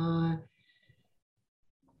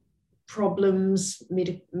 problems,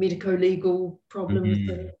 medico-legal problems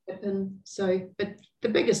that happen. So, but the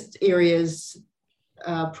biggest areas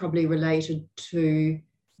probably related to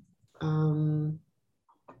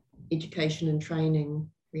education and training,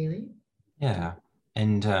 really. Yeah.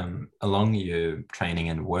 And along your training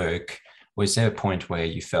and work, was there a point where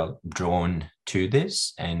you felt drawn to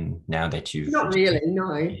this? And now that you've... Not really,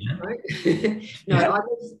 no. No,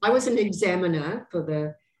 I was an examiner for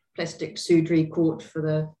the plastic surgery court for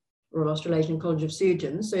the Royal Australasian College of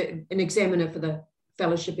Surgeons, so an examiner for the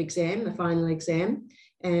fellowship exam, the final exam.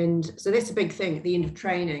 And so that's a big thing at the end of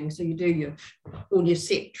training. So you do all your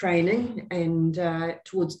set training, and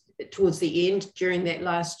towards the end, during that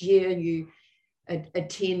last year, you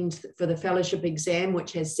attend for the fellowship exam,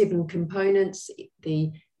 which has 7 components: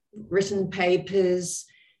 the written papers,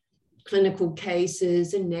 clinical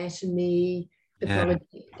cases, anatomy, pathology.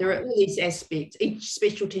 Yeah. There are all these aspects. Each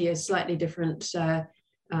specialty has slightly different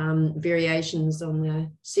variations on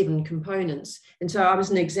the 7 components. And so I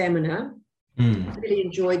was an examiner. I really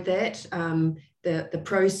enjoyed that. The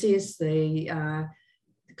process, the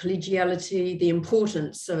collegiality, the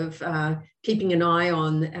importance of keeping an eye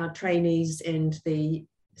on our trainees and the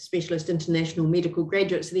specialist international medical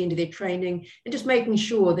graduates at the end of their training, and just making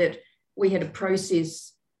sure that we had a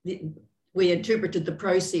process, we interpreted the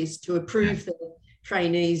process to approve the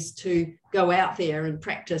trainees to go out there and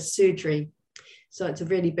practice surgery. So it's a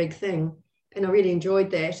really big thing. And I really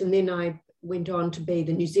enjoyed that. And then I went on to be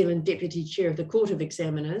the New Zealand Deputy Chair of the Court of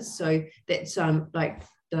Examiners. So that's like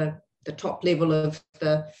the top level of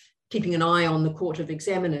the keeping an eye on the Court of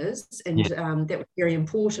Examiners. And that was very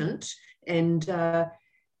important. And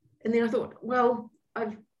then I thought, well,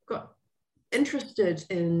 I've got interested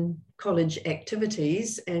in college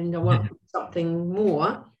activities and I want something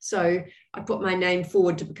more. So I put my name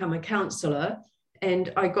forward to become a counsellor.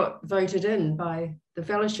 and I got voted in by the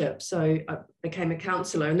fellowship. So I became a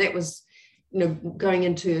councillor, and that was, going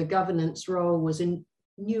into a governance role was a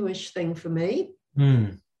newish thing for me.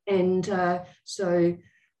 And so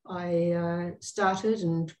I started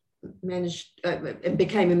and managed and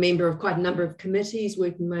became a member of quite a number of committees,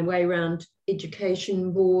 working my way around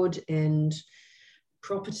education board and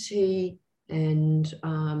property and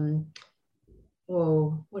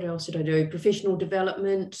what else did I do? Professional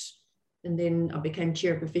development. And then I became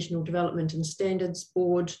chair of professional development and standards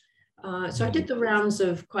board. So I did the rounds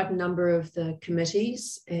of quite a number of the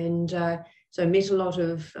committees, and so I met a lot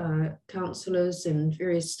of councillors and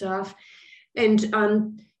various staff.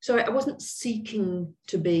 And so I wasn't seeking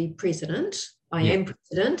to be president. I am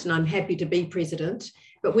president, and I'm happy to be president.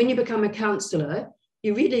 But when you become a councillor,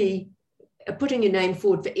 you really are putting your name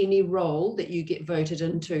forward for any role that you get voted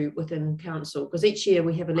into within council, because each year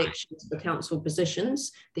we have elections for council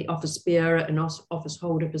positions, the office bearer and office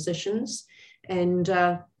holder positions, and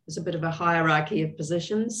there's a bit of a hierarchy of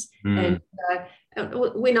positions. And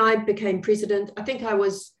when I became president, I think I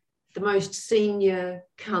was the most senior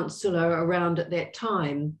councillor around at that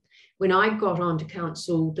time. When I got onto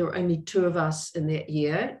council, there were only 2 of us in that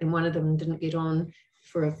year, and one of them didn't get on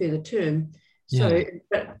for a further term. So,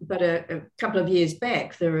 but a couple of years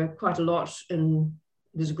back, there were quite a lot in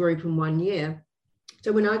this group in 1 year.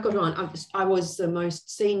 So when I got on, I was the most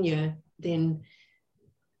senior then,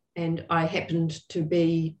 and I happened to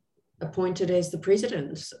be appointed as the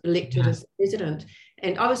president, elected as the president,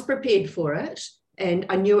 and I was prepared for it, and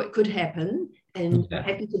I knew it could happen, and I'm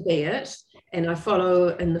happy to be it. And I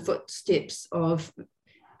follow in the footsteps of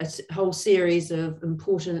a whole series of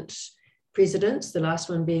important presidents, the last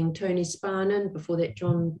one being Tony Sparnan, before that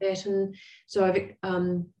John Batten. So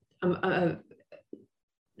I'm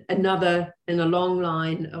another in a long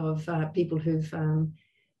line of people who've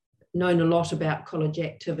known a lot about college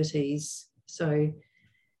activities. So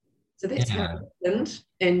that's how it happened.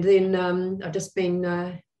 And then I've just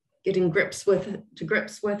been getting to grips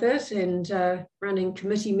with it, and running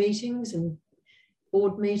committee meetings and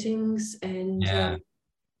board meetings, and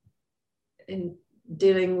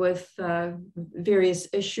dealing with various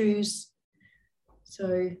issues.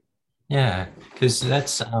 So because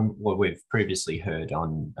that's what we've previously heard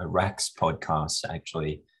on a RACS podcast,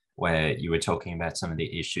 actually, where you were talking about some of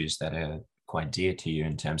the issues that are quite dear to you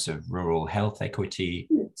in terms of rural health equity,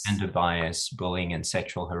 gender bias, bullying and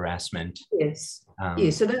sexual harassment.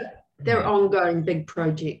 So they're ongoing big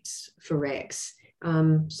projects for RACS.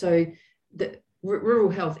 So the rural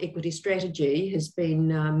health equity strategy has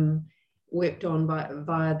been worked on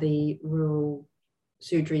via the Rural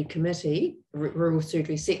Surgery Committee, Rural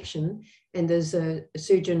Surgery Section, and there's a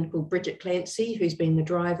surgeon called Bridget Clancy who's been the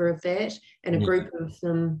driver of that, and a group of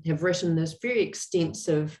them have written this very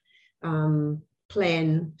extensive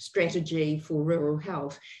plan strategy for rural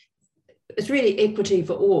health. It's really equity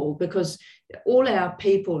for all, because all our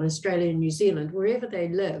people in Australia and New Zealand, wherever they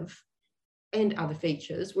live, and other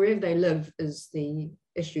features, wherever they live is the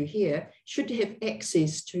issue here, should have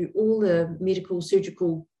access to all the medical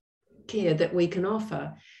surgical care that we can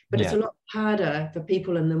offer. But it's a lot harder for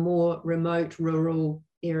people in the more remote rural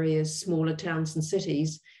areas, smaller towns and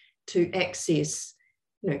cities, to access,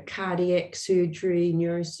 cardiac surgery,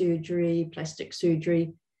 neurosurgery, plastic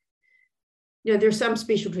surgery. There are some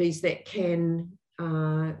specialties that can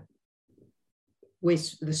where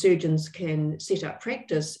the surgeons can set up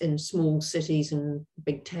practice in small cities and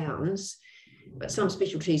big towns, but some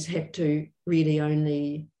specialties have to really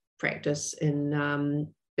only practice in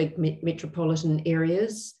big metropolitan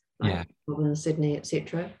areas, like Melbourne, Sydney,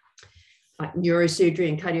 etc. Like neurosurgery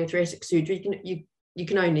and cardiothoracic surgery, you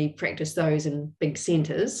can only practice those in big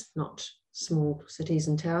centres, not small cities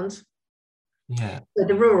and towns. So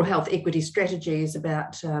the rural health equity strategy is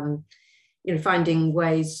about finding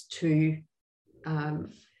ways to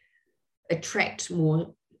attract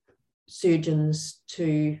more surgeons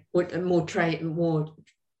to more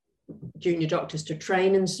junior doctors to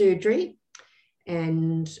train in surgery,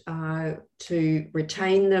 and to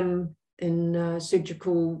retain them in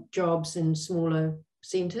surgical jobs in smaller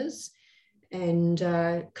centres, and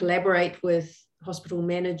collaborate with hospital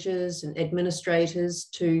managers and administrators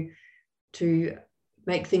to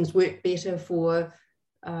make things work better for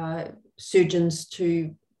surgeons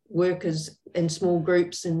to work in small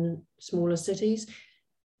groups in smaller cities.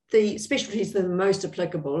 The specialties that are most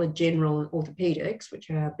applicable are general and orthopedics, which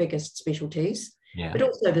are our biggest specialties, but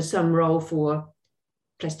also there's some role for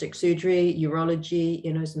plastic surgery, urology,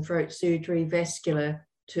 ear, nose and throat surgery, vascular,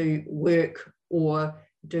 to work or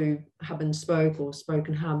do hub and spoke or spoke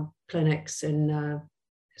and hub clinics in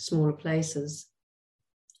smaller places.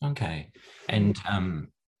 Okay. And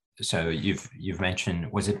so you've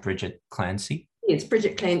mentioned, was it Bridget Clancy? It's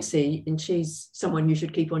Bridget Clancy, and she's someone you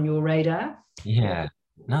should keep on your radar. Yeah.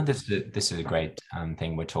 No, this is a great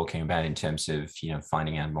thing we're talking about in terms of,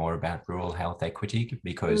 finding out more about rural health equity,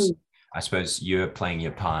 because I suppose you're playing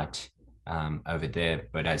your part over there,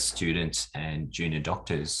 but as students and junior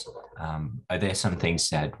doctors, are there some things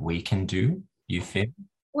that we can do, you feel?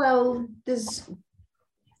 Well,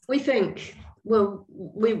 we think, well,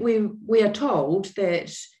 we are told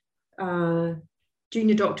that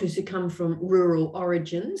junior doctors who come from rural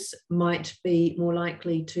origins might be more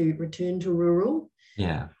likely to return to rural.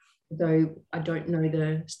 Yeah. Though I don't know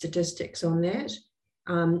the statistics on that.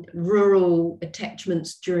 Rural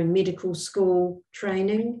attachments during medical school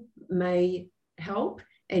training may help,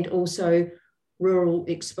 and also rural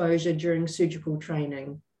exposure during surgical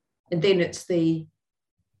training. And then it's the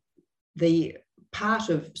part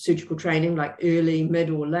of surgical training, like early, mid,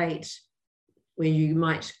 or late, where you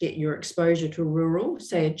might get your exposure to rural.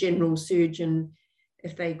 Say a general surgeon,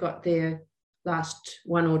 if they got their last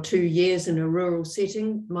 1 or 2 years in a rural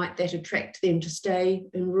setting, might that attract them to stay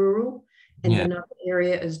in rural? And another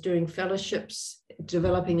area is doing fellowships,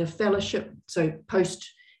 developing a fellowship, so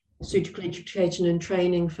post-surgical education and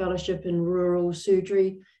training fellowship in rural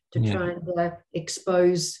surgery to try and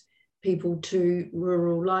expose people to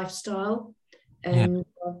rural lifestyle. And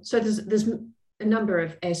so there's a number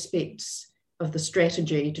of aspects of the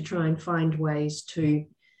strategy to try and find ways to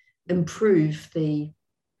improve the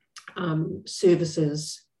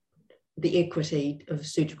services, the equity of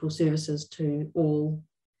surgical services to all.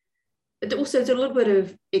 But also there's a little bit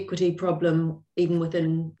of equity problem even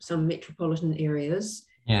within some metropolitan areas.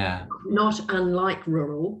 Yeah. Not unlike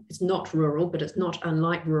rural. It's not rural, but it's not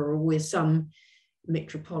unlike rural, where some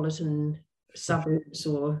metropolitan suburbs,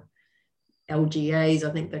 or LGAs,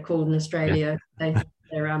 I think they're called in Australia, they're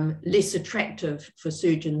less attractive for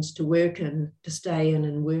surgeons to work in, to stay in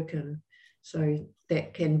and work in. So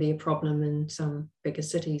that can be a problem in some bigger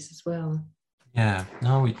cities as well. Yeah,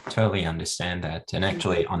 no, we totally understand that. And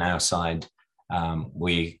actually, on our side,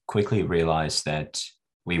 we quickly realized that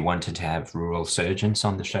we wanted to have rural surgeons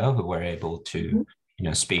on the show who were able to,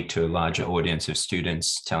 speak to a larger audience of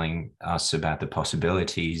students, telling us about the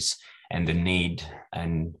possibilities and the need,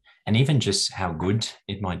 and even just how good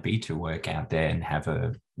it might be to work out there and have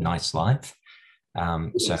a nice life. So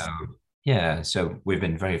we've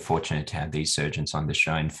been very fortunate to have these surgeons on the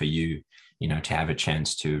show, and for you, to have a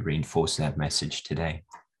chance to reinforce that message today.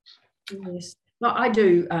 Yes. Well, I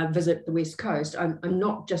do visit the West Coast. I'm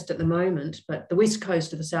not just at the moment, but the West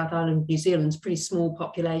Coast of the South Island of New Zealand is a pretty small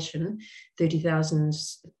population, 30,000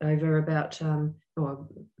 over about a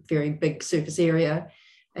very big surface area.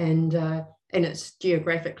 And it's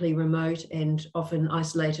geographically remote and often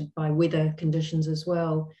isolated by weather conditions as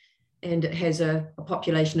well. And it has a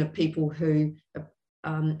population of people who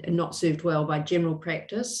are not served well by general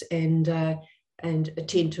practice and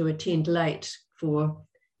tend to attend late for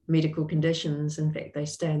medical conditions. In fact, they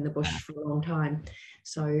stay in the bush for a long time.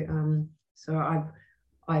 So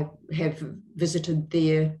I have visited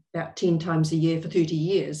there about 10 times a year for 30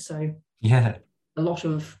 years. So a lot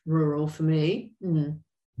of rural for me.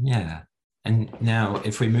 Yeah. And now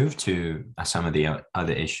if we move to some of the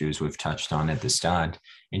other issues we've touched on at the start,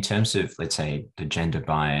 in terms of, let's say, the gender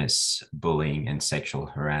bias, bullying and sexual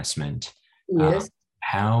harassment, yes.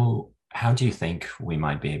 How do you think we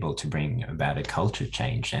might be able to bring about a culture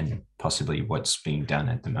change, and possibly what's being done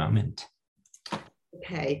at the moment?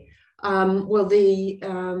 Okay. Well, the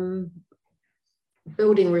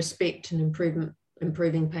building respect and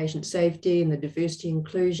improving patient safety and the diversity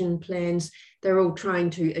inclusion plans, they're all trying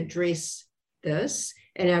to address this.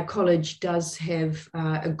 And our college does have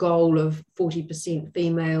a goal of 40%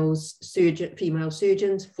 female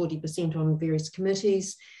surgeons, 40% on various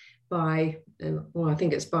committees by, I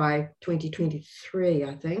think it's by 2023,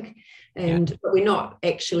 I think. But we're not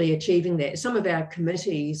actually achieving that. Some of our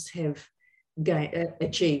committees have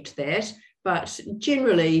achieved that, but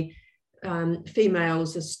generally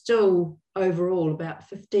females are still overall about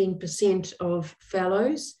 15% of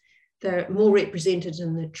fellows. They're more represented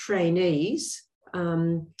in the trainees.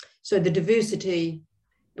 So the diversity,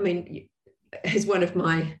 I mean, as one of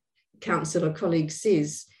my counsellor colleagues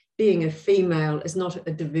says, being a female is not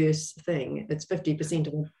a diverse thing. It's 50%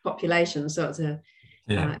 of the population. So it's a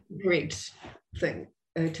correct thing,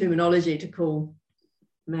 terminology to call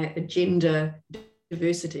a gender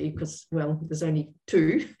diversity, because, well, there's only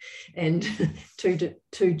two and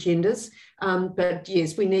two genders. But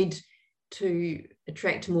yes, we need to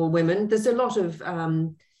attract more women. There's a lot of,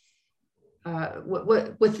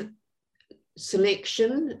 with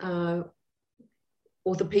selection,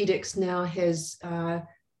 orthopedics now has a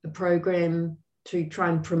program to try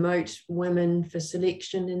and promote women for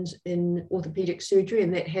selection in orthopedic surgery,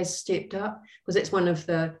 and that has stepped up because it's one of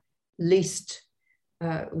the least,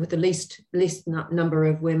 with the least number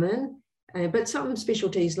of women. But some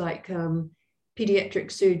specialties like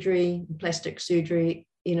pediatric surgery, plastic surgery,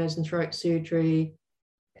 ear, nose and throat surgery,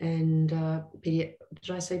 and did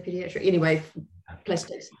I say pediatric? Anyway,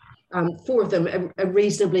 plastics. 4 of them are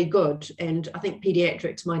reasonably good, and I think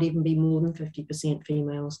pediatrics might even be more than 50%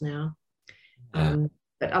 females now.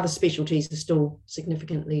 But other specialties are still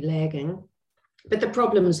significantly lagging. But the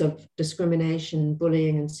problems of discrimination,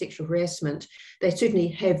 bullying, and sexual harassment, they certainly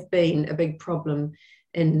have been a big problem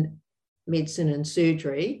in medicine and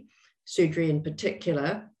surgery in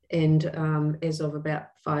particular. And as of about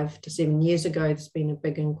 5 to 7 years ago, there's been a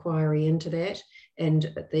big inquiry into that,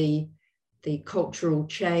 and the cultural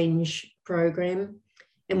change program.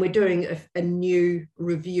 And we're doing a new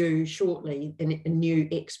review shortly, and a new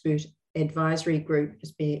expert advisory group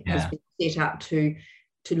has been set up to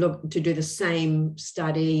do the same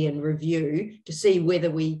study and review to see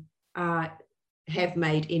whether we have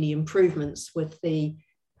made any improvements with the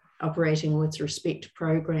Operating with Respect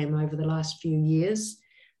program over the last few years.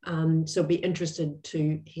 So I'll be interested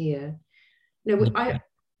to hear. I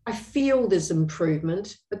feel there's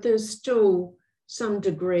improvement, but there's still some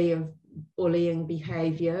degree of bullying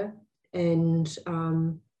behaviour and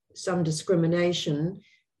some discrimination.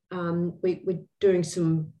 We're doing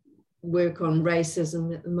some work on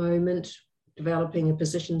racism at the moment, developing a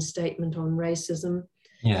position statement on racism.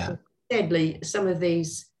 Yeah. So sadly, some of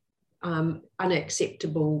these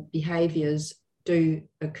unacceptable behaviours do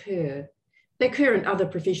occur. They occur in other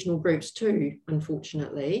professional groups too,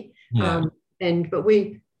 unfortunately. Yeah. But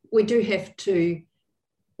we do have to,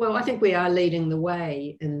 well, I think we are leading the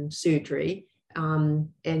way in surgery,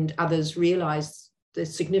 and others realise the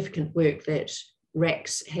significant work that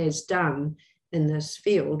RACS has done in this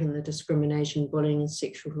field, in the discrimination, bullying and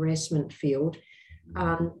sexual harassment field.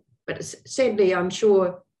 But sadly, I'm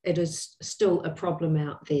sure it is still a problem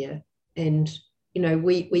out there. And,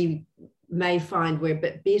 we may find we're a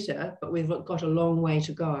bit better, but we've got a long way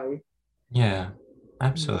to go. Yeah,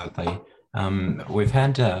 absolutely. We've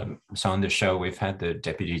had, so on the show, we've had the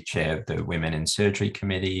Deputy Chair of the Women in Surgery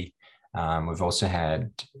Committee. We've also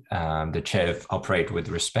had the Chair of Operate with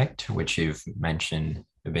Respect, which you've mentioned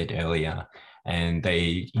a bit earlier. And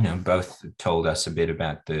they, both told us a bit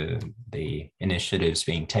about the initiatives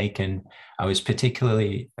being taken. I was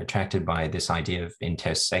particularly attracted by this idea of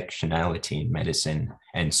intersectionality in medicine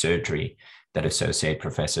and surgery that Associate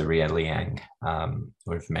Professor Ria Liang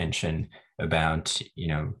would have mentioned about,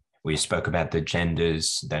 we spoke about the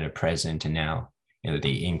genders that are present, and now,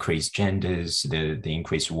 the increased genders, the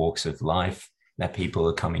increased walks of life that people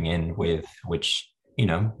are coming in with, which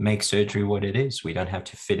make surgery what it is. We don't have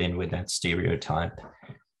to fit in with that stereotype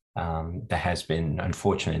that has been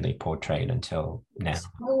unfortunately portrayed until now.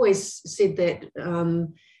 I always said that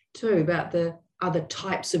too, about the other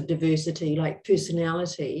types of diversity, like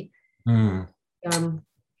personality. I'm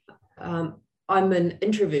an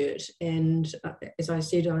introvert, and as I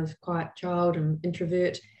said, I was a quiet child, I'm an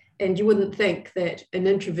introvert, and you wouldn't think that an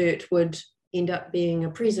introvert would end up being a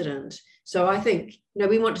president. So I think,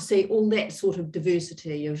 we want to see all that sort of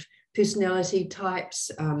diversity of personality types,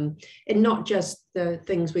 and not just the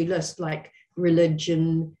things we list, like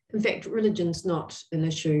religion. In fact, religion's not an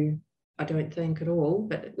issue, I don't think, at all.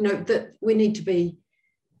 But that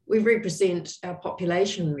we represent our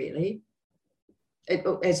population, really.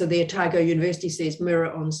 As the Otago University says,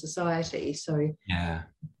 mirror on society. So yeah,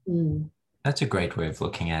 that's a great way of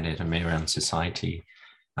looking at it, a mirror on society.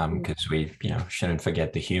 Because we, shouldn't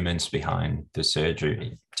forget the humans behind the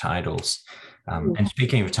surgery titles. And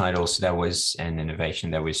speaking of titles, there was an innovation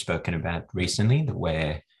that we've spoken about recently,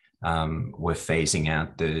 where we're phasing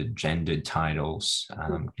out the gendered titles.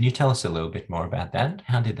 Can you tell us a little bit more about that?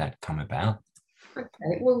 How did that come about?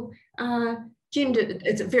 Okay, well, gender,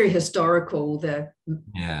 it's very historical, the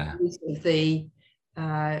use of the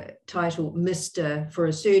title Mr. for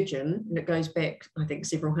a surgeon, and it goes back, I think,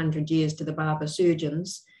 several hundred years to the barber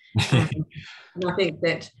surgeons. And I think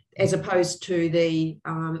that as opposed to the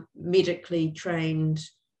medically trained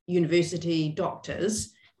university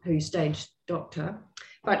doctors who stayed doctor.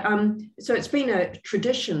 But so it's been a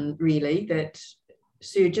tradition, really, that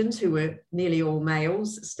surgeons who were nearly all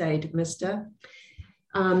males stayed Mr.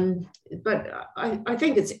 But I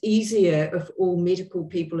think it's easier if all medical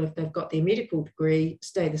people, if they've got their medical degree,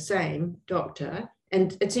 stay the same, doctor,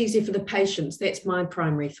 and it's easier for the patients. That's my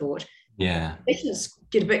primary thought. Yeah. Patients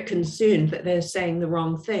get a bit concerned that they're saying the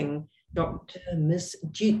wrong thing. Dr. Miss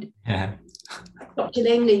Jude. Yeah. Dr.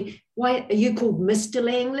 Langley, why are you called Mr.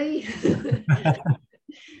 Langley?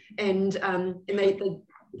 and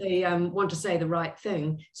they want to say the right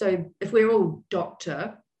thing. So if we're all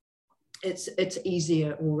doctor, it's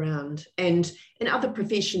easier all round. And in other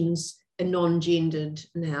professions are non-gendered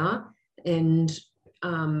now. And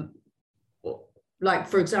like,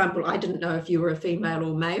 for example, I didn't know if you were a female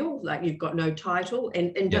or male, like you've got no title,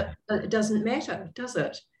 and yeah. It doesn't matter, does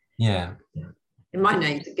it? Yeah. And my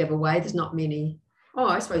name's a giveaway. There's not many. Oh,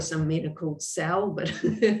 I suppose some men are called Sal, but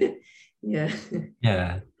yeah.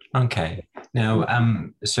 Yeah. Okay. Now,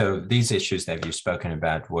 so these issues that you've spoken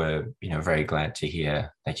about were, very glad to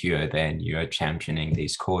hear that you are there and you are championing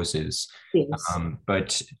these causes. Yes.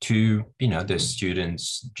 But to, the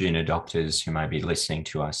students, junior doctors who might be listening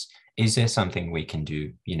to us, is there something we can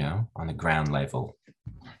do, on the ground level?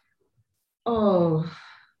 Oh,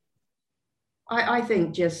 I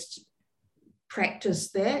think just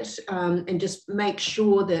practice that and just make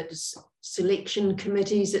sure that selection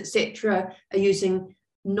committees, etc., are using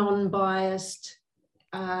non-biased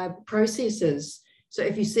processes. So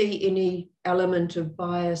if you see any element of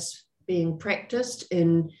bias being practiced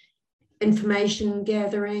in information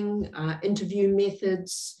gathering, interview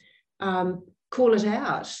methods, call it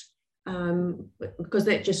out, because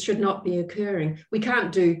that just should not be occurring. We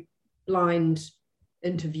can't do blind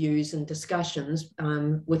interviews and discussions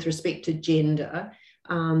with respect to gender,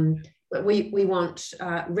 but we want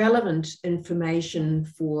relevant information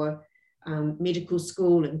for medical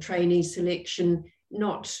school and trainee selection,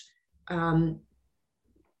 not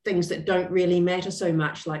things that don't really matter so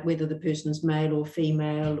much, like whether the person's male or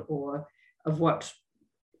female or of what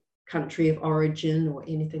country of origin or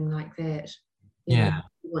anything like that. Yeah.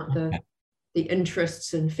 We want the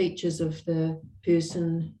interests and features of the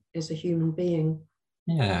person as a human being.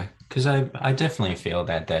 Yeah, because I definitely feel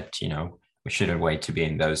that we shouldn't wait to be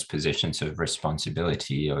in those positions of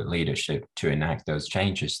responsibility or leadership to enact those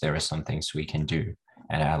changes. There are some things we can do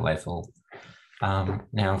at our level.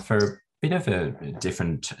 Now, for a bit of a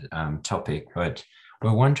different topic, but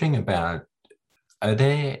we're wondering about, are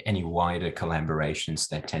there any wider collaborations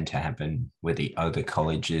that tend to happen with the other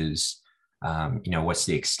colleges? What's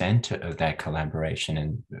the extent of that collaboration,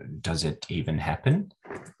 and does it even happen?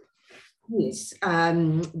 Yes,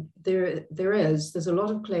 there's a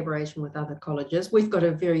lot of collaboration with other colleges. We've got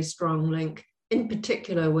a very strong link, in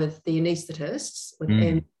particular with the anaesthetists, with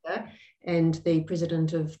ANZCA, and the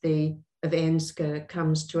president of ANZCA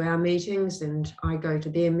comes to our meetings, and I go to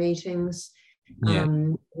their meetings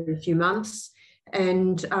every few months.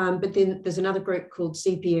 And but then there's another group called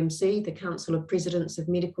CPMC, the Council of Presidents of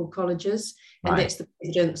Medical Colleges, and that's the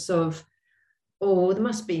presidents of, there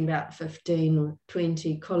must be about 15 or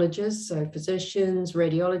 20 colleges, so physicians,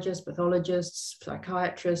 radiologists, pathologists,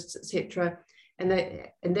 psychiatrists, etc. And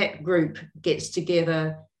that group gets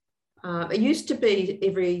together. It used to be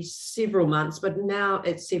every several months, but now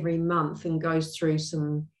it's every month and goes through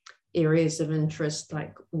some areas of interest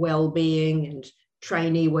like well-being and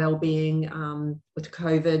trainee well-being with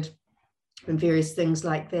COVID and various things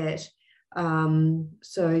like that.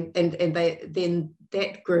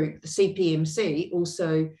 That group, the CPMC,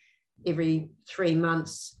 also every 3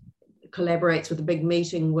 months collaborates with a big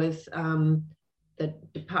meeting with the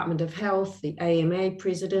Department of Health, the AMA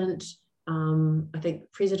president, I think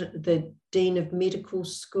the Dean of Medical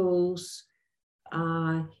Schools.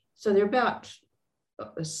 So there are about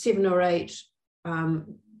 7 or 8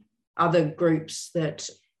 other groups that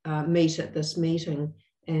meet at this meeting,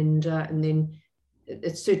 and then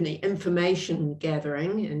it's certainly information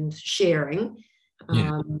gathering and sharing,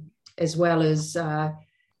 as well as,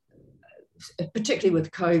 particularly with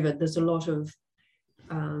COVID, there's a lot of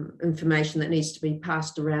information that needs to be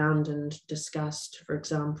passed around and discussed, for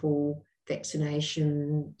example,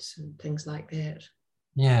 vaccinations and things like that.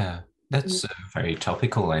 Yeah, that's very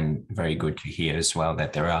topical and very good to hear as well,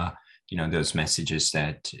 that there are, those messages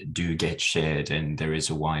that do get shared and there is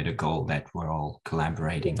a wider goal that we're all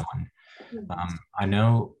collaborating on. I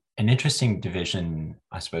know an interesting division,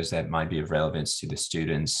 I suppose, that might be of relevance to the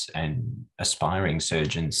students and aspiring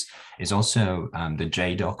surgeons is also the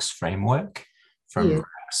JDocs framework from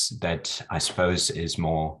RACS, that I suppose is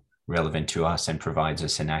more relevant to us and provides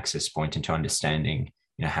us an access point into understanding,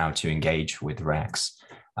 how to engage with RACS.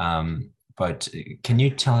 But can you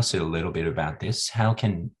tell us a little bit about this? How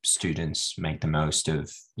can students make the most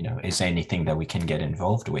of, is there anything that we can get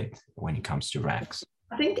involved with when it comes to RACS?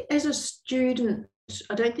 I think as a student,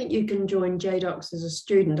 I don't think you can join JDocs as a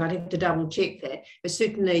student. I'd have to double check that. But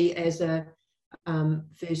certainly as a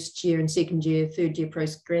first year and second year, third year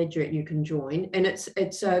postgraduate you can join. And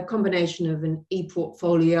it's a combination of an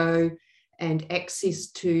e-portfolio and access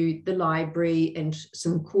to the library and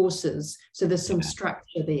some courses. So there's some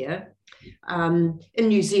structure there. In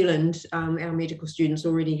New Zealand, our medical students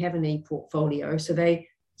already have an e-portfolio, so they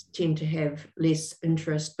tend to have less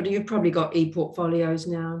interest. But you've probably got e-portfolios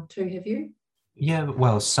now too, have you? Yeah,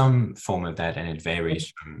 well, some form of that, and it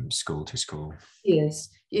varies from school to school. Yes.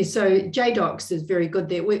 So JDocs is very good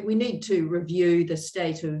there. We need to review the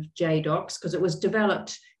state of JDocs because it was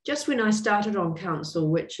developed just when I started on council,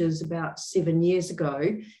 which is about 7 years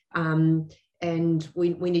ago. And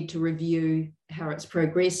we need to review how it's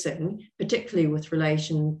progressing, particularly with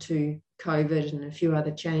relation to COVID and a few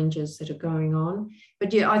other changes that are going on.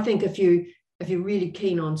 But yeah, I think if you're really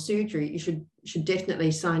keen on surgery, you should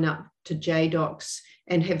definitely sign up to JDocs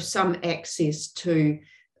and have some access to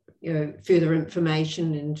further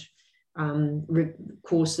information and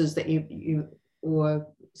courses that you or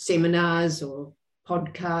seminars or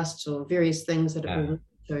podcasts or various things that it will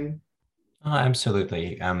do. Oh,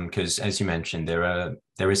 absolutely, because as you mentioned,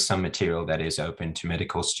 there is some material that is open to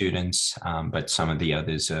medical students, but some of the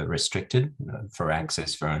others are restricted for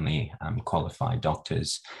access for only qualified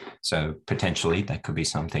doctors. So potentially that could be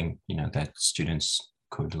something that students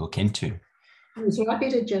could look into. So I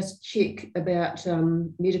better just check about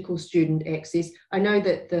medical student access. I know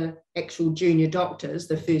that the actual junior doctors,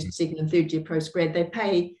 the first, second and third year postgrad, they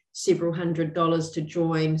pay several $100s to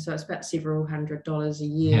join. So it's about several $100s a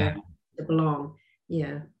year to belong.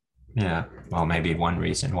 Yeah. Yeah. Well, maybe one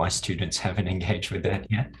reason why students haven't engaged with that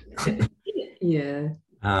yet. Yeah.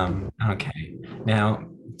 Okay. Now,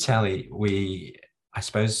 Sally, I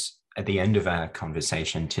suppose at the end of our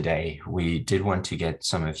conversation today, we did want to get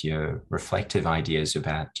some of your reflective ideas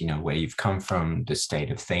about, where you've come from, the state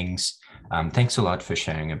of things. Thanks a lot for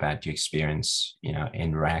sharing about your experience,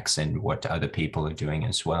 in RACS and what other people are doing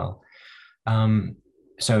as well.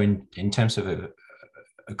 So in terms of a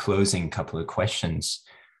closing couple of questions,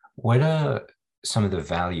 what are some of the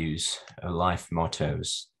values or life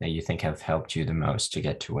mottos that you think have helped you the most to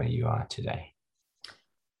get to where you are today?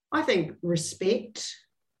 I think respect.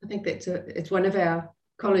 I think it's one of our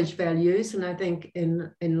college values, and I think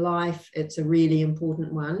in life it's a really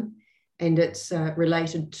important one, and it's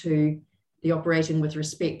related to the Operating with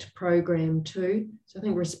Respect program too. So I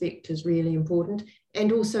think respect is really important,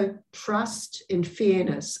 and also trust and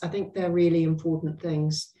fairness. I think they're really important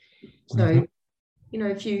things. So,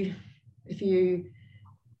 if you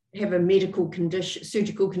have a medical condition,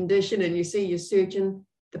 surgical condition, and you see your surgeon,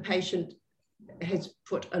 the patient has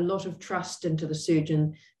put a lot of trust into the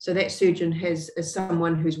surgeon. So that surgeon is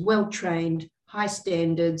someone who's well trained, high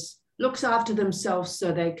standards, looks after themselves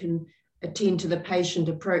so they can attend to the patient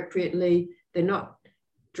appropriately. They're not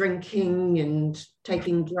drinking and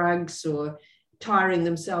taking drugs or tiring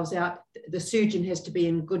themselves out. The surgeon has to be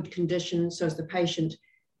in good condition so as the patient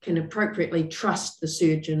can appropriately trust the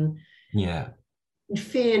surgeon. Yeah. And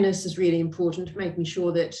fairness is really important, making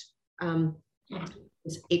sure that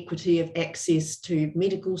there's equity of access to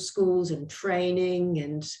medical schools and training,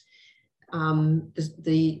 and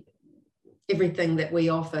the everything that we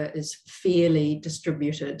offer is fairly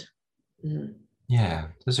distributed. Yeah,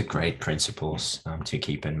 those are great principles to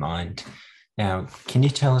keep in mind. Now, can you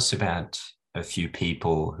tell us about a few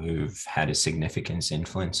people who've had a significant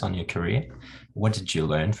influence on your career? What did you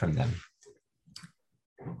learn from them?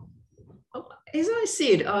 As I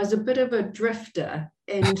said, I was a bit of a drifter,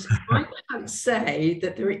 and I can't say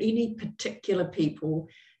that there are any particular people.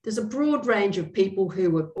 There's a broad range of people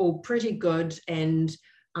who were all pretty good, and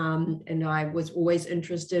I was always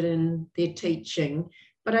interested in their teaching,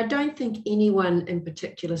 but I don't think anyone in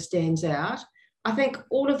particular stands out. I think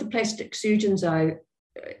all of the plastic surgeons I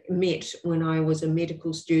met when I was a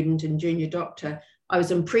medical student and junior doctor, I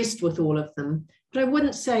was impressed with all of them, but I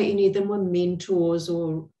wouldn't say any of them were mentors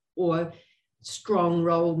or strong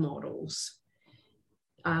role models.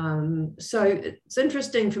 So it's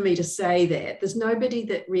interesting for me to say that there's nobody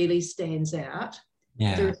that really stands out.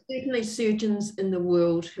 Yeah. There are certainly surgeons in the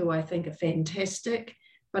world who I think are fantastic,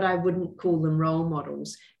 but I wouldn't call them role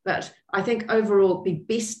models. But I think overall it'd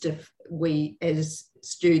be best if we as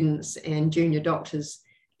students and junior doctors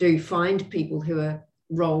do find people who are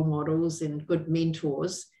role models and good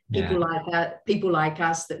mentors, people like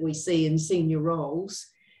us that we see in senior roles.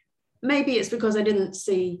 Maybe it's because I didn't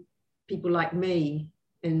see people like me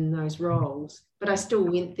in those roles, but I still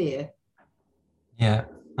went there. Yeah,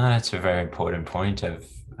 that's a very important point of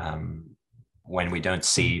when we don't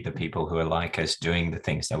see the people who are like us doing the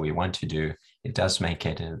things that we want to do, it does make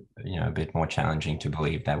it a bit more challenging to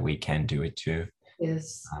believe that we can do it too.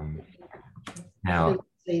 Yes. Now,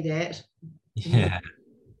 see that. yeah,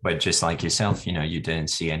 but just like yourself, you didn't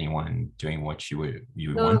see anyone doing what you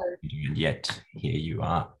No. wanted to do, and yet here you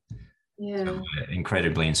are. Yeah. So,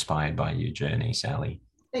 incredibly inspired by your journey, Sally.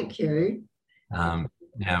 Thank you.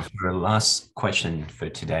 Now, for a last question for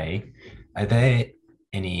today, are there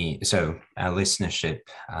so our listenership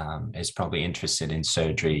is probably interested in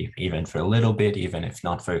surgery, even for a little bit, even if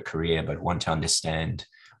not for a career, but want to understand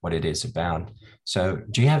what it is about. So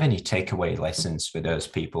do you have any takeaway lessons for those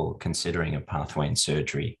people considering a pathway in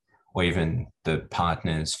surgery, or even the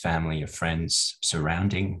partners, family, or friends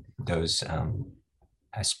surrounding those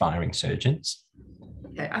aspiring surgeons?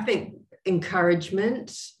 Okay. I think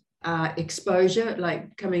encouragement, exposure,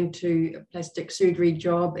 like coming to a plastic surgery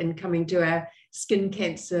job and coming to our skin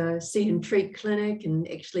cancer see and treat clinic and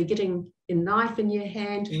actually getting a knife in your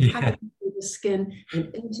hand and cutting through the skin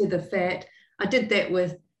and into the fat. I did that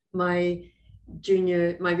with my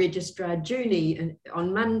registrar Junie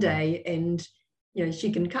on Monday, and she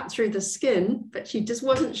can cut through the skin, but she just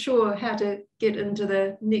wasn't sure how to get into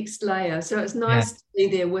the next layer. So it's nice to be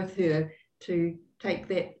there with her to take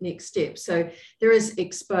that next step. So there is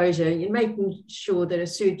exposure. You're making sure that a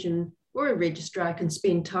surgeon or a registrar can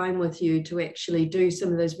spend time with you to actually do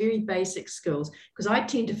some of those very basic skills, because I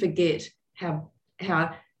tend to forget how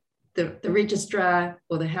the registrar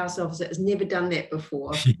or the house officer has never done that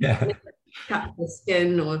before. Yeah. Cut the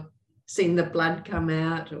skin or seen the blood come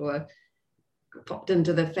out or popped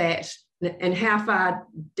into the fat, and how far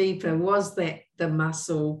deeper was that the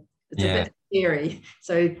muscle? It's a bit scary.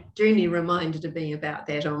 So Junie reminded me about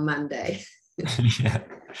that on Monday. Yeah.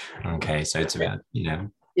 Okay, so it's about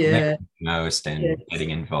most and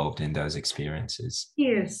getting involved in those experiences.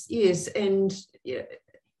 Yes, and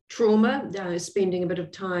trauma, spending a bit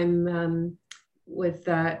of time with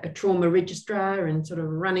a trauma registrar and sort of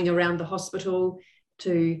running around the hospital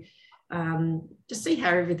to see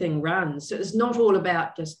how everything runs. So it's not all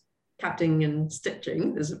about just cutting and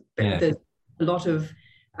stitching. There's a lot of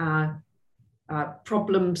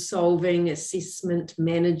problem solving, assessment,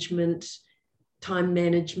 management, time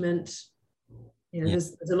management.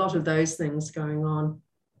 There's a lot of those things going on.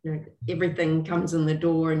 Everything comes in the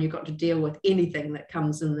door and you've got to deal with anything that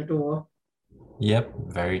comes in the door. Yep,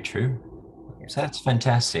 very true. So that's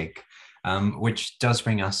fantastic, which does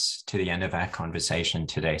bring us to the end of our conversation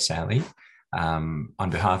today, Sally. On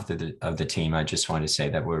behalf of the team, I just want to say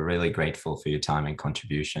that we're really grateful for your time and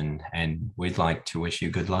contribution, and we'd like to wish you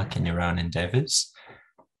good luck in your own endeavors.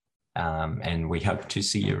 And we hope to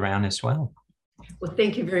see you around as well. Well,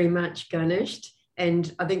 thank you very much, Ganesh.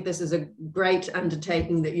 And I think this is a great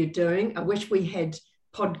undertaking that you're doing. I wish we had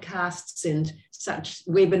podcasts and such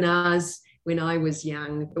webinars when I was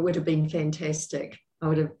young. It would have been fantastic. I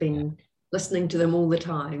would have been listening to them all the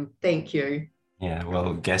time. Thank you. Yeah,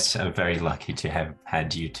 well, guests are very lucky to have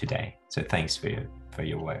had you today. So thanks for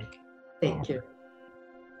your work. Thank you.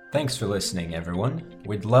 Thanks for listening, everyone.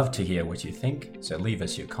 We'd love to hear what you think, so leave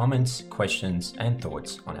us your comments, questions, and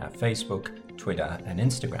thoughts on our Facebook, Twitter, and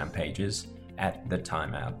Instagram pages at The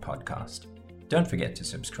Time Out Podcast. Don't forget to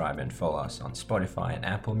subscribe and follow us on Spotify and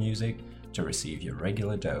Apple Music to receive your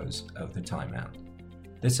regular dose of The Time Out.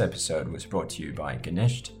 This episode was brought to you by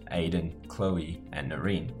Ganesh, Aidan, Chloe, and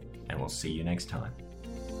Noreen, and we'll see you next time.